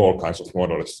bring all kinds of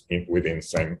models in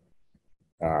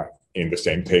the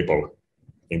same table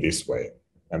in this way.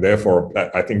 And therefore,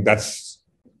 I think that's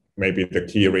maybe the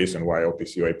key reason why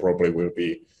OPC UA probably will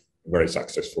be very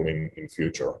successful in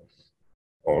future.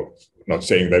 Or not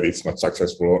saying that it's not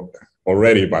successful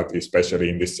already, but especially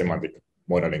in this semantic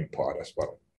modeling part as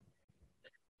well.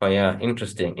 Oh yeah,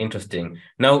 interesting.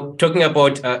 Now, talking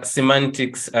about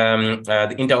semantics,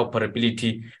 the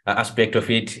interoperability aspect of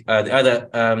it, the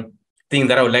other thing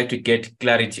that I would like to get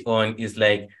clarity on is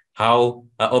like how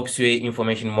OPC UA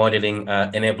information modeling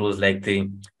enables like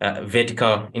the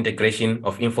vertical integration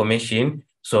of information.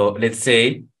 So let's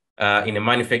say in a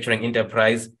manufacturing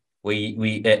enterprise,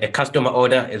 a customer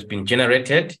order has been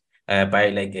generated by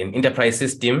like an enterprise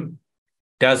system.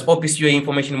 Does OPC UA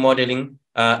information modeling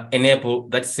enable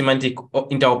that semantic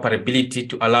interoperability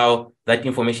to allow that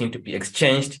information to be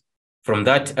exchanged from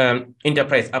that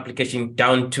enterprise application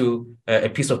down to a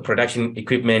piece of production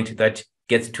equipment that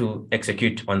gets to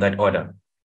execute on that order?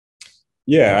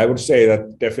 Yeah, I would say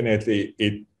that definitely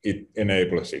it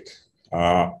enables it.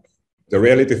 The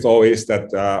reality though is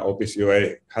that OPC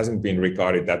UA hasn't been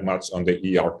regarded that much on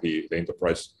the ERP, the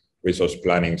enterprise resource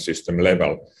planning system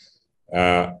level.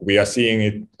 We are seeing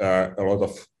it a lot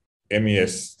of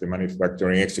MES, the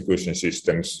manufacturing execution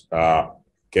systems,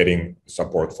 getting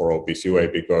support for OPC UA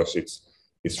because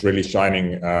it's really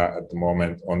shining at the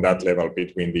moment on that level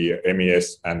between the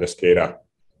MES and the SCADA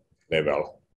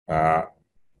level.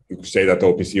 You could say that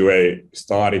OPC UA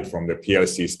started from the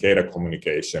PLC SCADA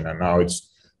communication, and now it's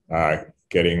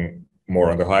getting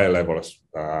more on the higher levels.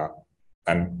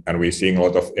 And we're seeing a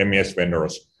lot of MES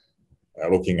vendors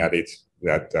looking at it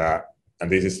that. And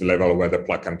this is the level where the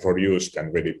plug and produce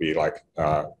can really be like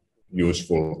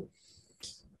useful.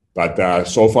 But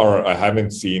so far, I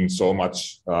haven't seen so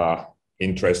much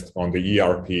interest on the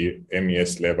ERP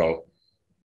MES level,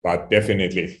 but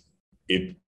definitely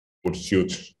it would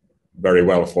suit very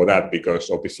well for that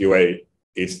because OPC UA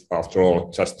is, after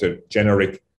all, just a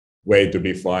generic way to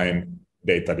define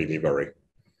data delivery,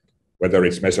 whether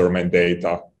it's measurement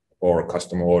data or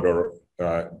customer order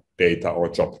data or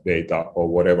job data or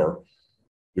whatever.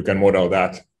 You can model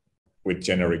that with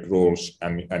generic rules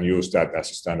and use that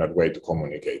as a standard way to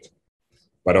communicate.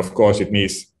 But of course, it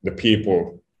needs the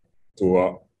people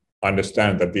to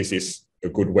understand that this is a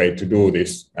good way to do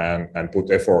this and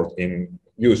put effort in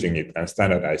using it and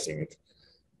standardizing it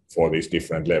for these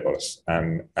different levels.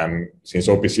 And since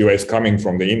OPC UA is coming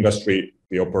from the industry,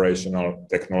 the operational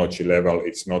technology level,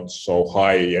 it's not so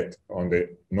high yet on the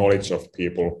knowledge of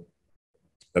people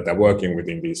that are working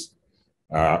within these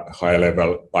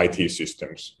high-level IT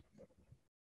systems.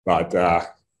 But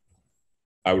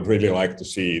I would really like to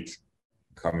see it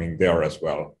coming there as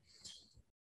well.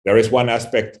 There is one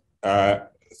aspect,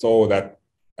 though, that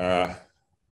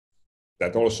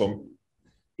also,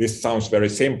 this sounds very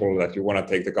simple, that you want to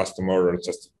take the customer and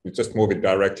you just move it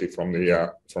directly from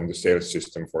the sales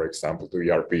system, for example, to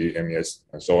ERP, MES,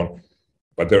 and so on.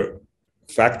 But the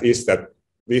fact is that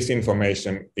this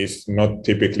information is not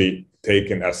typically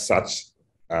taken as such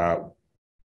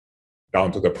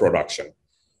down to the production.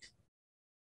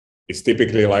 It's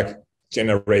typically like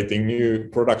generating new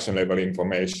production level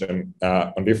information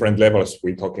on different levels.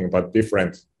 We're talking about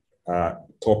different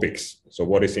topics. So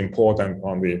what is important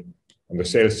on the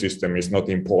sales system is not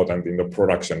important in the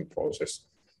production process.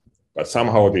 But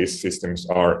somehow these systems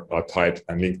are tied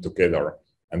and linked together.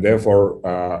 And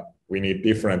therefore, we need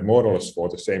different models for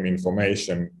the same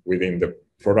information within the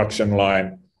production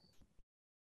line,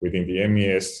 within the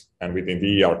MES, and within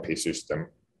the ERP system.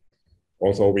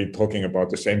 Although we're talking about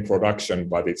the same production,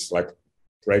 but it's like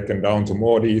broken down to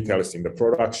more details in the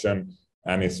production.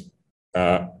 And it's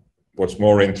what's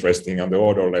more interesting on the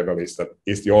order level is that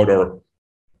is the order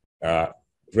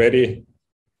ready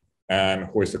and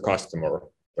who is the customer?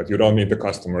 But you don't need the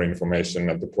customer information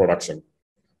at the production,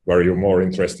 where you're more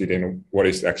interested in what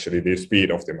is actually the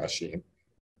speed of the machine.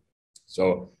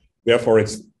 So therefore,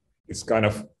 it's kind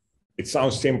of, it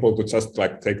sounds simple to just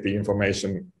like take the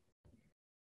information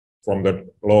from the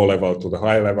low level to the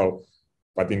high level,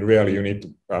 but in reality, you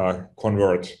need to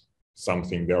convert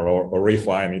something there or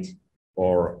refine it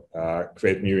or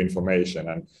create new information.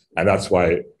 And that's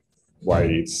why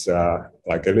it's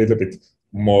like a little bit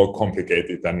more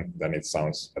complicated than it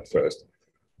sounds at first.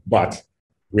 But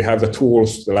we have the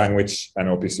tools, the language, and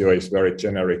OPC UA is very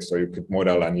generic, so you could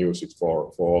model and use it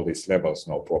for all these levels,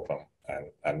 no problem.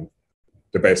 And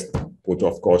the best would,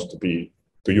 of course,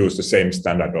 to use the same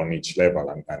standard on each level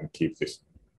and keep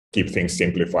things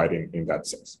simplified in that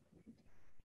sense.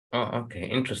 Oh, okay,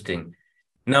 interesting.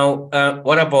 Now,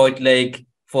 what about like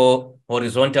for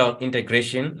horizontal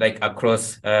integration, like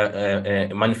across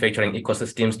manufacturing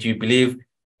ecosystems? Do you believe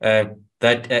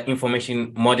that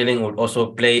information modeling would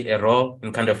also play a role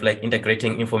in kind of like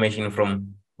integrating information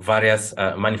from various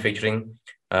manufacturing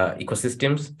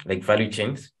ecosystems, like value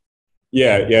chains?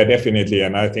 Yeah, definitely.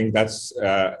 And I think that's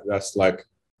like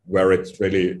where it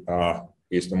really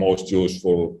is the most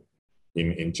useful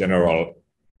in general.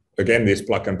 Again, this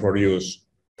plug and produce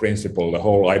principle, the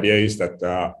whole idea is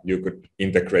that you could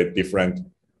integrate different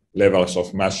levels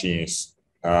of machines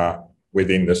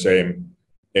within the same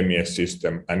MES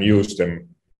system and use them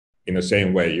in the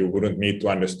same way. You wouldn't need to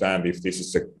understand if this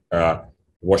is a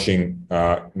washing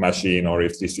machine or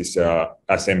if this is an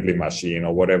assembly machine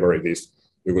or whatever it is.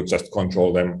 You could just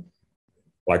control them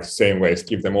like the same ways,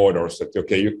 give them orders that,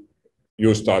 okay,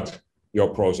 you start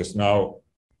your process now,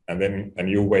 and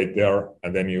you wait there,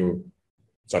 and then you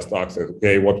just ask,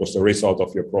 okay, what was the result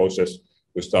of your process?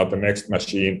 You start the next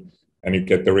machine, and you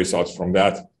get the results from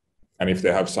that. And if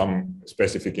they have some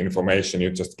specific information, you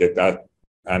just get that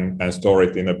and store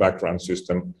it in a background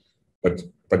system.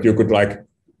 But you could like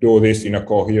do this in a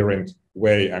coherent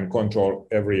way and control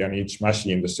every and each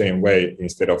machine the same way,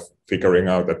 instead of figuring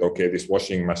out that, okay, this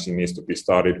washing machine needs to be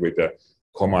started with the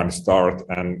command start,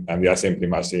 and the assembly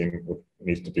machine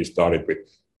needs to be started with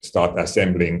start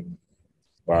assembling.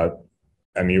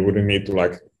 And you wouldn't need to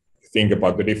like think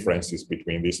about the differences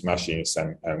between these machines,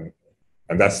 and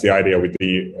that's the idea with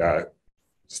the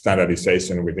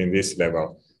standardization within this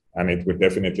level. And it would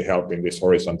definitely help in this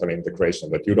horizontal integration,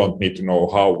 that you don't need to know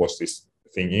how was this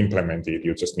thing implemented.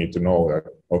 You just need to know that,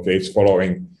 okay,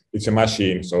 it's a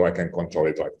machine, so I can control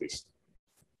it like this.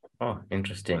 Oh,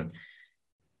 interesting.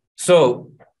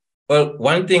 So, well,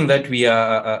 one thing that we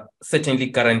are certainly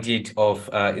guaranteed of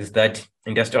is that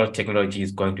industrial technology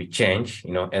is going to change,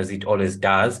 as it always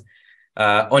does.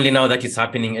 Only now that it's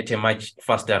happening at a much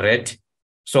faster rate.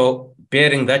 So,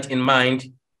 bearing that in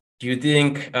mind, do you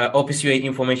think OPC UA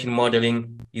information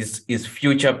modeling is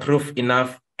future-proof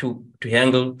enough to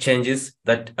handle changes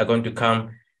that are going to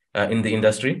come in the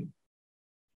industry?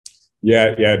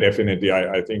 Yeah, definitely.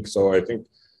 I think so. I think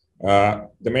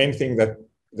the main thing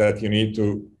that you need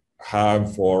to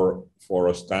have for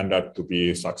a standard to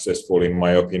be successful, in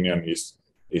my opinion,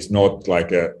 is not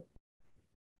like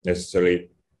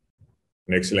necessarily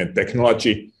an excellent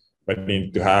technology, but you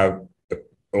need to have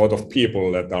a lot of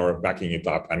people that are backing it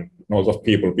up and a lot of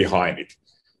people behind it.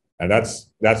 And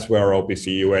that's where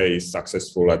OPC UA is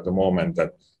successful at the moment,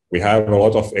 that we have a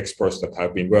lot of experts that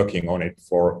have been working on it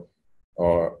for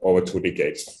over 2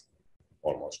 decades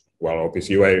almost. Well, OPC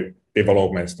UA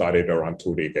development started around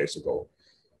 2 decades ago.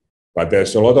 But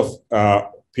there's a lot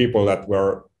of people that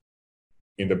were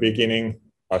in the beginning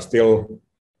are still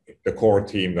the core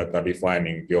team that are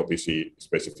defining the OPC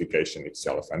specification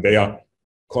itself. And they are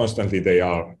constantly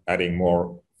adding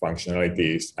more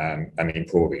functionalities and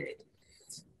improving it.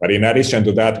 But in addition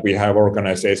to that, we have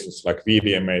organizations like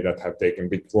VDMA that have taken a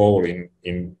big role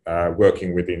in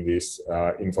working within these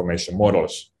information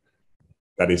models.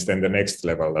 That is then the next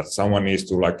level, that someone needs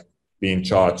to like be in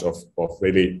charge of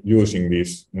really using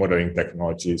these modeling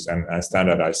technologies and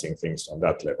standardizing things on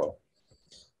that level.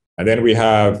 And then we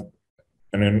have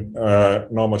an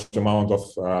enormous amount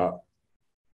of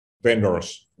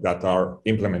vendors that are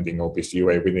implementing OPC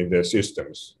UA within their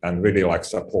systems and really like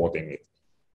supporting it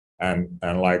and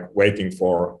like waiting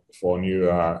for new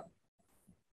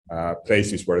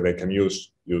places where they can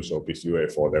use OPC UA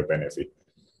for their benefit.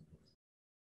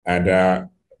 And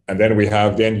then we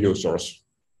have the end users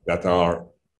that are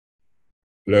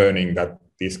learning that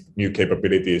these new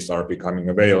capabilities are becoming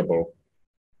available.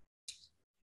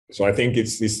 So I think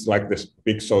it's like this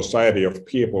big society of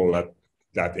people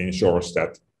that ensures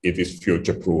that it is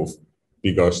future-proof,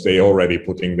 because they already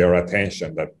putting their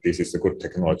attention that this is a good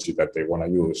technology that they want to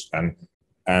use.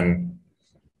 And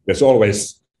there's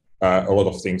always a lot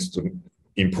of things to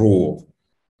improve,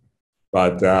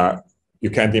 but you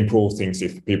can't improve things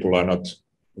if people are not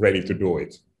ready to do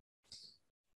it.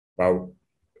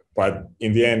 But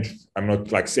in the end, I'm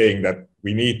not like saying that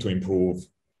we need to improve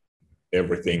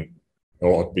everything a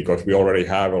lot, because we already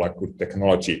have like good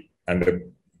technology.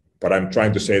 But I'm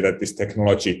trying to say that this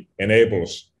technology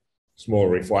enables small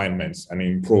refinements and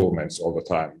improvements all the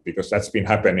time, because that's been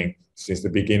happening since the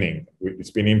beginning. It's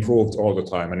been improved all the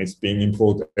time, and it's being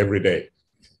improved every day.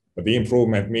 But the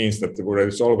improvement means that there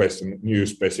is always a new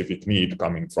specific need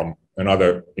coming from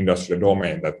another industrial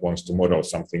domain that wants to model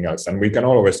something else. And we can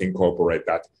always incorporate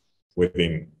that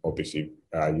within OPC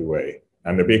UA.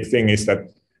 And the big thing is that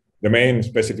the main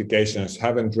specifications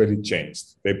haven't really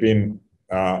changed. They've been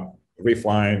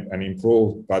refined and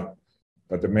improved, but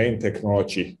the main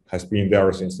technology has been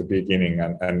there since the beginning,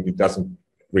 and it doesn't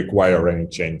require any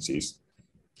changes.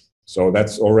 So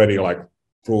that's already like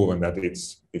proven that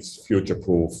it's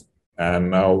future-proof.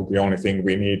 And now the only thing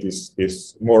we need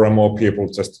is more and more people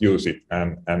just use it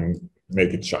and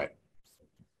make it shine.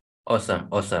 Awesome,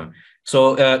 awesome.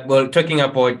 So, well, talking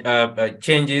about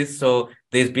changes, so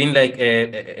there's been like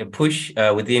a push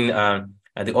within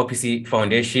the OPC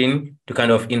Foundation to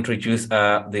kind of introduce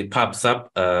the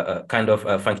PubSub kind of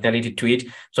functionality to it.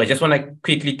 So I just want to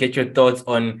quickly get your thoughts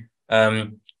on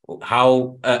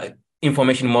how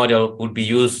information model would be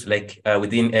used like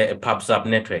within a PubSub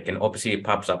network, an OPC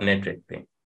PubSub network thing.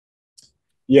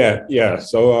 Yeah.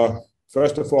 So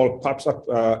first of all,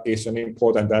 PubSub is an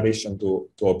important addition to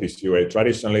OPC UA.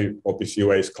 Traditionally, OPC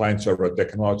UA is client-server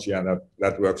technology, and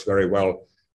that works very well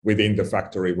within the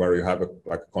factory where you have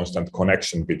a constant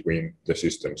connection between the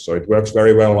systems. So it works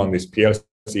very well on this PLC,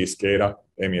 SCADA,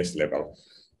 MES level.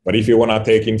 But if you want to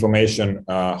take information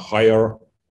higher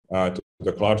to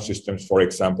the cloud systems, for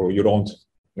example, you don't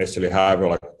necessarily have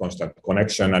a constant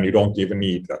connection, and you don't even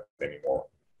need that anymore.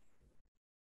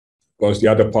 Because the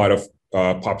other part of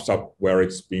PubSub where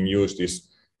it's being used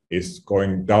is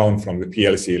going down from the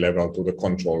PLC level to the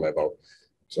control level.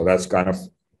 So that's kind of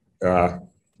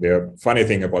the funny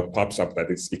thing about PubSub, that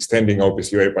it's extending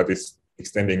OPC UA, but it's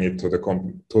extending it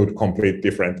to complete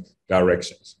different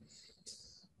directions.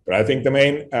 But I think the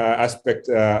main aspect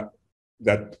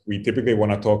that we typically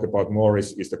want to talk about more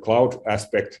is the cloud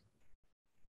aspect.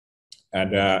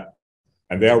 And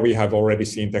there we have already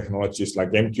seen technologies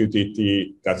like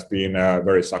MQTT that's been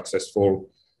very successful.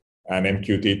 And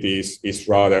MQTT is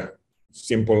rather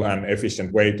simple and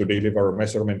efficient way to deliver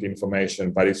measurement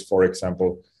information, but it's, for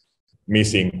example,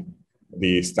 missing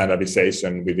the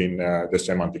standardization within the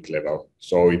semantic level.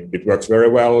 So it works very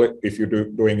well if you're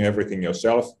doing everything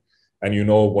yourself and you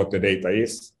know what the data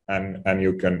is, and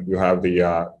you have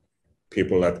the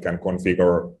people that can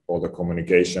configure all the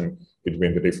communication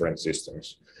between the different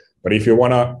systems. But if you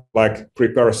want to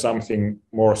prepare something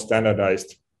more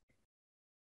standardized,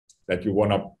 that you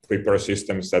want to prepare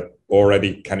systems that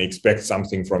already can expect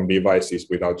something from devices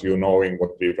without you knowing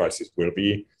what devices will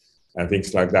be, and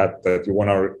things like that, that you want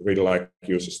to really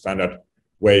use a standard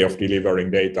way of delivering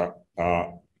data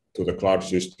to the cloud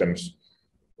systems,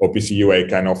 OPC UA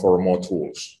can offer more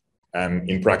tools. And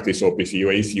in practice, OPC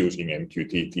UA is using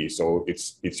MQTT, so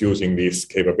it's using these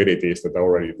capabilities that are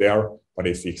already there, but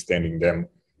it's extending them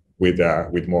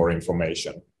with more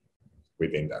information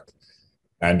within that.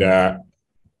 And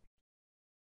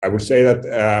I would say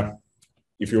that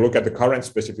if you look at the current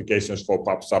specifications for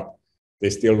PubSub, they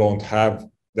still don't have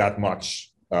that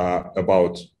much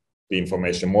about the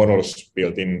information models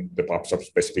built in the PubSub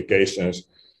specifications.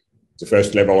 The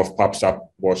first level of PubSub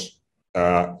was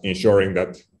ensuring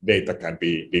that data can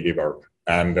be delivered.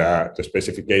 And the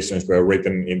specifications were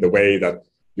written in the way that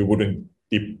you wouldn't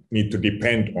need to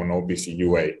depend on OPC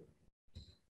UA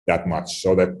that much,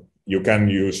 so that you can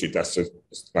use it as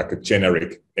a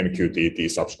generic MQTT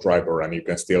subscriber, and you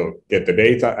can still get the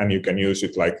data, and you can use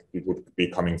it like it would be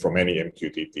coming from any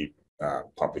MQTT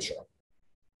publisher.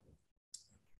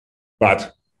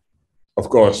 But of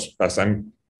course, as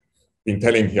I'm been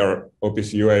telling here,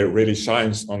 OPC UA really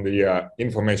shines on the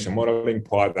information modeling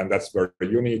part, and that's very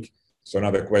unique. So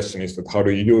another question is that how do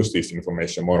you use these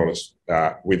information models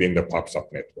within the PubSub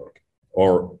network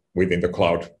or within the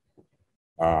cloud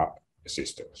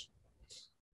systems?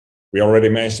 We already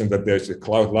mentioned that there's a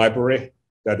cloud library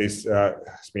that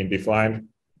has been defined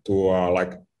to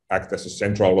act as a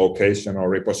central location or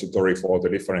repository for the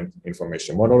different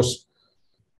information models.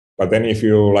 But then if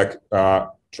you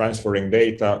transferring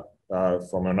data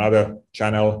from another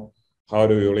channel, how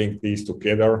do you link these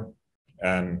together?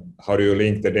 And how do you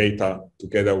link the data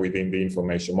together within the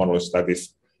information models? That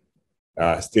is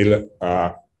still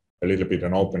a little bit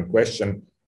an open question.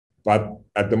 But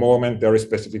at the moment, there is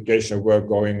specification work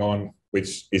going on,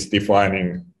 which is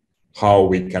defining how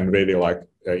we can really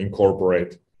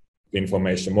incorporate the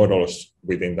information models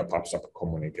within the PubSub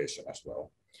communication as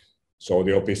well. So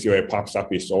the OPC UA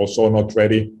PubSub is also not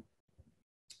ready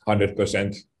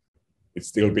 100%. It's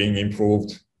still being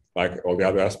improved, like all the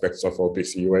other aspects of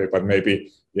OPC UA, but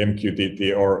maybe the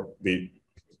MQTT or the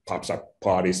PubSub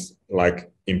part is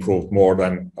improved more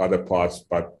than other parts.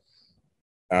 But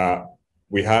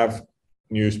we have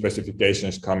new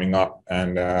specifications coming up,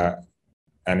 and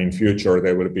in future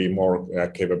there will be more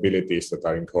capabilities that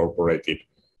are incorporated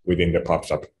within the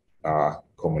PubSub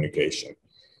communication.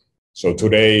 So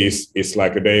today is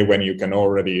like a day when you can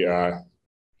already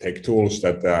take tools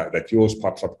that use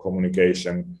PubSub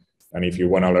communication. And if you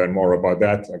want to learn more about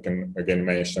that, I can again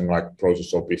mention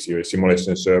Prosys OPC UA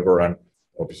simulation server and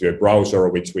OPC UA browser,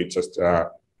 which we just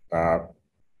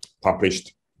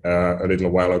published a little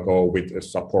while ago with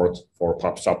support for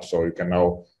PubSub, so you can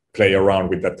now play around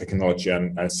with that technology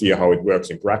and see how it works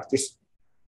in practice,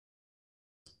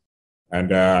 and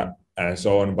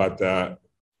so on.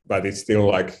 But it's still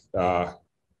like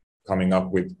coming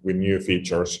up with new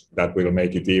features that will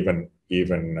make it even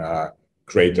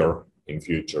greater in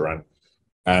future.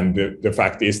 And the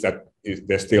fact is that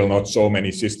there's still not so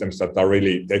many systems that are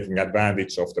really taking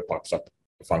advantage of the PubSub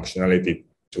functionality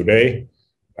today.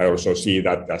 I also see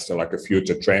that as like a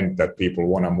future trend that people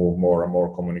want to move more and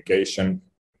more communication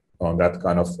on that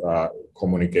kind of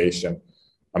communication.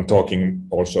 I'm talking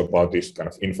also about this kind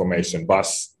of information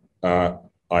bus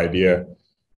idea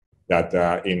that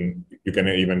you can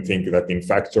even think that in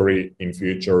factory in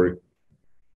future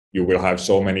you will have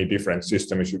so many different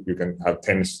systems. You can have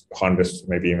tens, hundreds,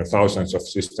 maybe even thousands of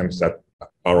systems that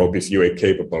are OPC UA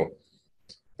capable,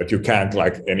 but you can't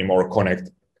like anymore connect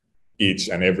each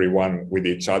and every one with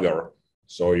each other.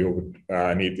 So you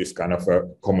would need this kind of a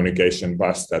communication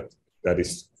bus that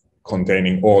is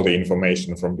containing all the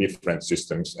information from different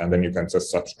systems, and then you can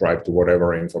just subscribe to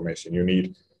whatever information you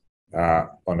need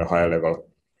on a higher level.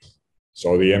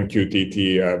 So the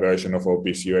MQTT version of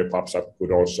OPC UA PubSub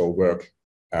could also work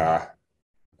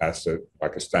as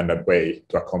a standard way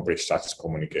to accomplish such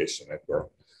communication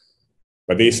network.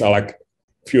 But these are like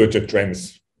future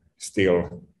trends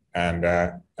still, and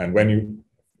when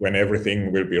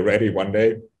everything will be ready one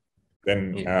day,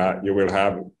 then you will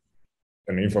have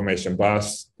an information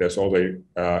bus. There's all the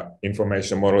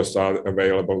information models are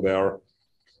available there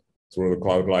through the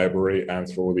cloud library and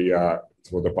through the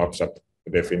PubSub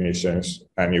definitions,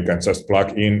 and you can just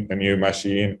plug in a new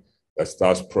machine that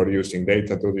starts producing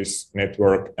data to this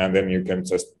network, and then you can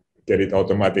just get it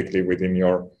automatically within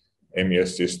your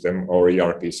MES system or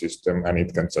ERP system, and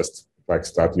it can just like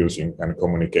start using and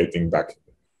communicating back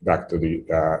to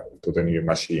the new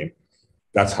machine.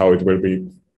 That's how it will be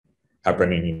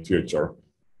happening in future.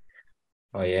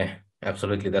 Oh yeah,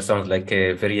 absolutely. That sounds like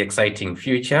a very exciting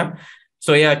future.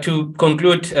 So yeah, to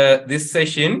conclude this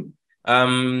session,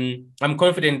 I'm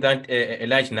confident that a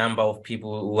large number of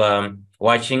people who are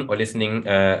watching or listening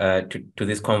to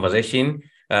this conversation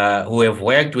who have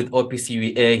worked with OPC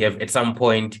UA have at some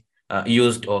point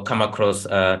used or come across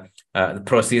the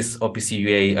Prosys OPC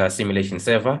UA simulation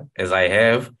server, as I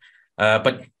have.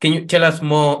 But can you tell us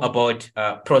more about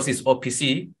Prosys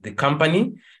OPC, the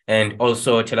company, and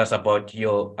also tell us about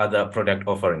your other product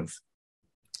offerings?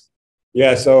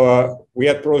 Yeah, so we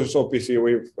at Prosys OPC,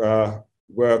 we've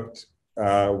worked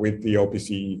with the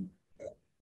OPC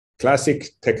classic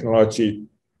technology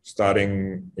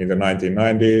starting in the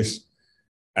 1990s.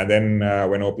 And then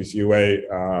when OPC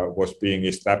UA was being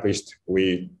established,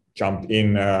 we jumped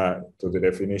in to the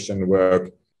definition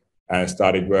work and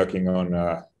started working on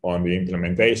the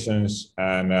implementations.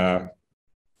 And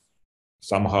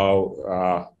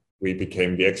somehow we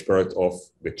became the expert of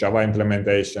the Java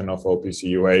implementation of OPC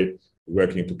UA,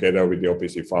 working together with the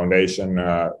OPC Foundation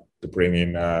to bring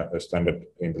in a standard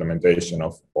implementation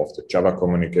of the Java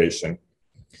communication.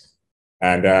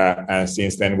 And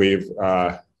since then, we've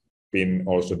been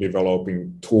also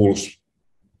developing tools,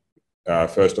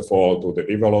 first of all, to the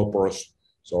developers.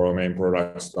 So our main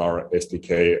products are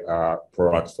SDK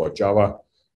products for Java.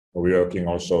 We're working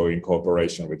also in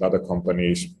cooperation with other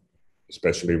companies,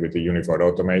 especially with the unified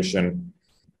automation,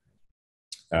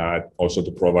 also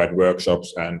to provide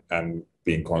workshops and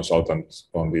being consultants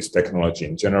on this technology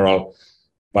in general.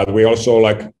 But we also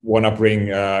want to bring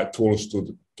tools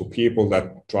to people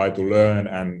that try to learn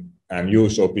and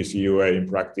use OPC UA in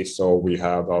practice. So we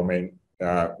have our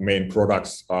main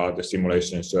products are the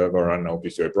simulation server and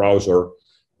OPC UA browser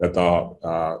that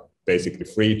are basically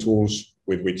free tools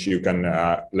with which you can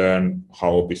learn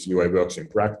how OPC UA works in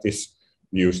practice,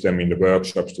 use them in the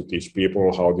workshops to teach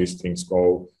people how these things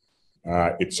go.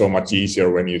 It's so much easier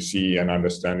when you see and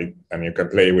understand it and you can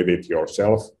play with it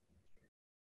yourself.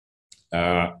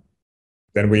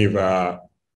 Then we've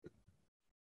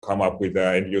come up with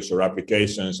end user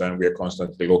applications, and we are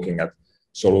constantly looking at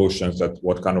solutions that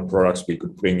what kind of products we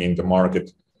could bring in the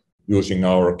market using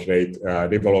our great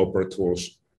developer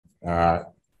tools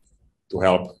to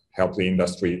help the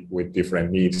industry with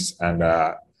different needs.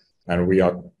 And we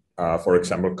are, for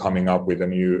example, coming up with a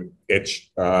new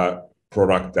edge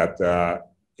product that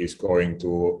is going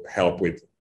to help with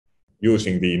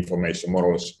using the information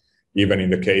models, even in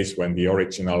the case when the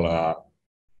original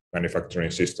manufacturing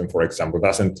system, for example,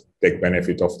 doesn't take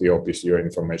benefit of the OPC UA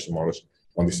information models.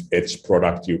 On this edge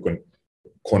product, you can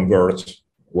convert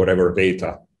whatever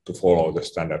data to follow the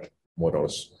standard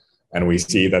models. And we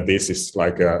see that this is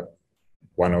like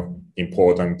one of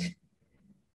important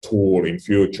tool in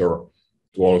future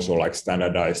also like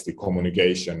standardize the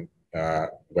communication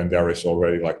when there is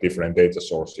already like different data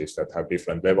sources that have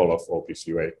different level of OPC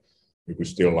UA. You could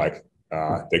still like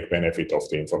take benefit of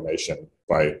the information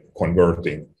by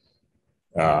converting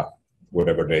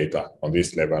whatever data on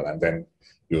this level and then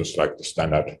use like the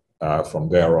standard from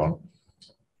there on.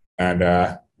 And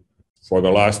for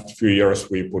the last few years,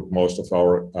 we put most of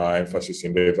our emphasis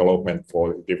in the development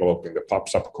for developing the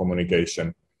PubSub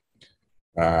communication.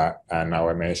 And now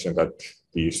I mentioned that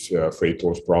these free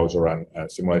tools browser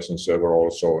and simulation server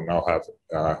also now have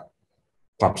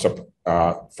PubSub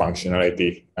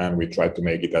functionality, and we try to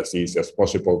make it as easy as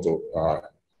possible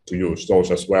to use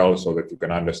those as well, so that you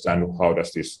can understand how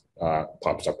does this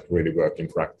PubSub really work in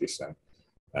practice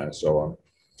and so on.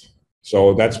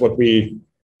 So that's what we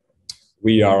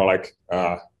are like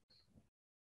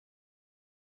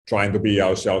trying to be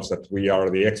ourselves, that we are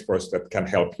the experts that can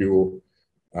help you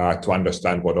to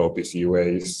understand what OPC UA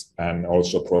is, and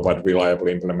also provide reliable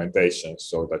implementations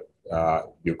so that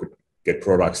you could get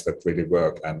products that really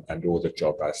work and do the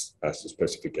job as the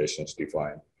specifications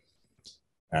define.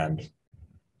 And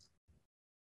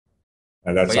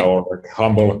that's our like,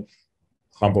 humble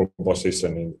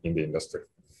position in the industry.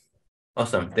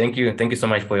 Awesome. Thank you. Thank you so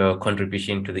much for your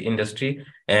contribution to the industry.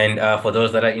 And for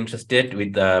those that are interested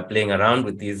with playing around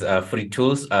with these free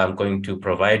tools, I'm going to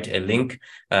provide a link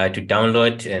to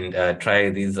download and try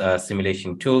these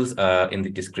simulation tools in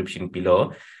the description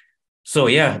below. So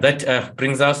yeah, that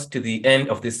brings us to the end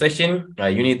of this session.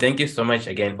 Jouni, thank you so much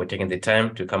again for taking the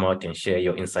time to come out and share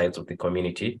your insights with the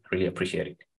community. Really appreciate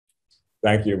it.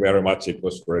 Thank you very much. It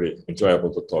was really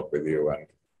enjoyable to talk with you,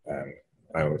 and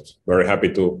I was very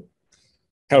happy to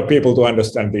help people to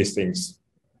understand these things.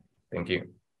 Thank you.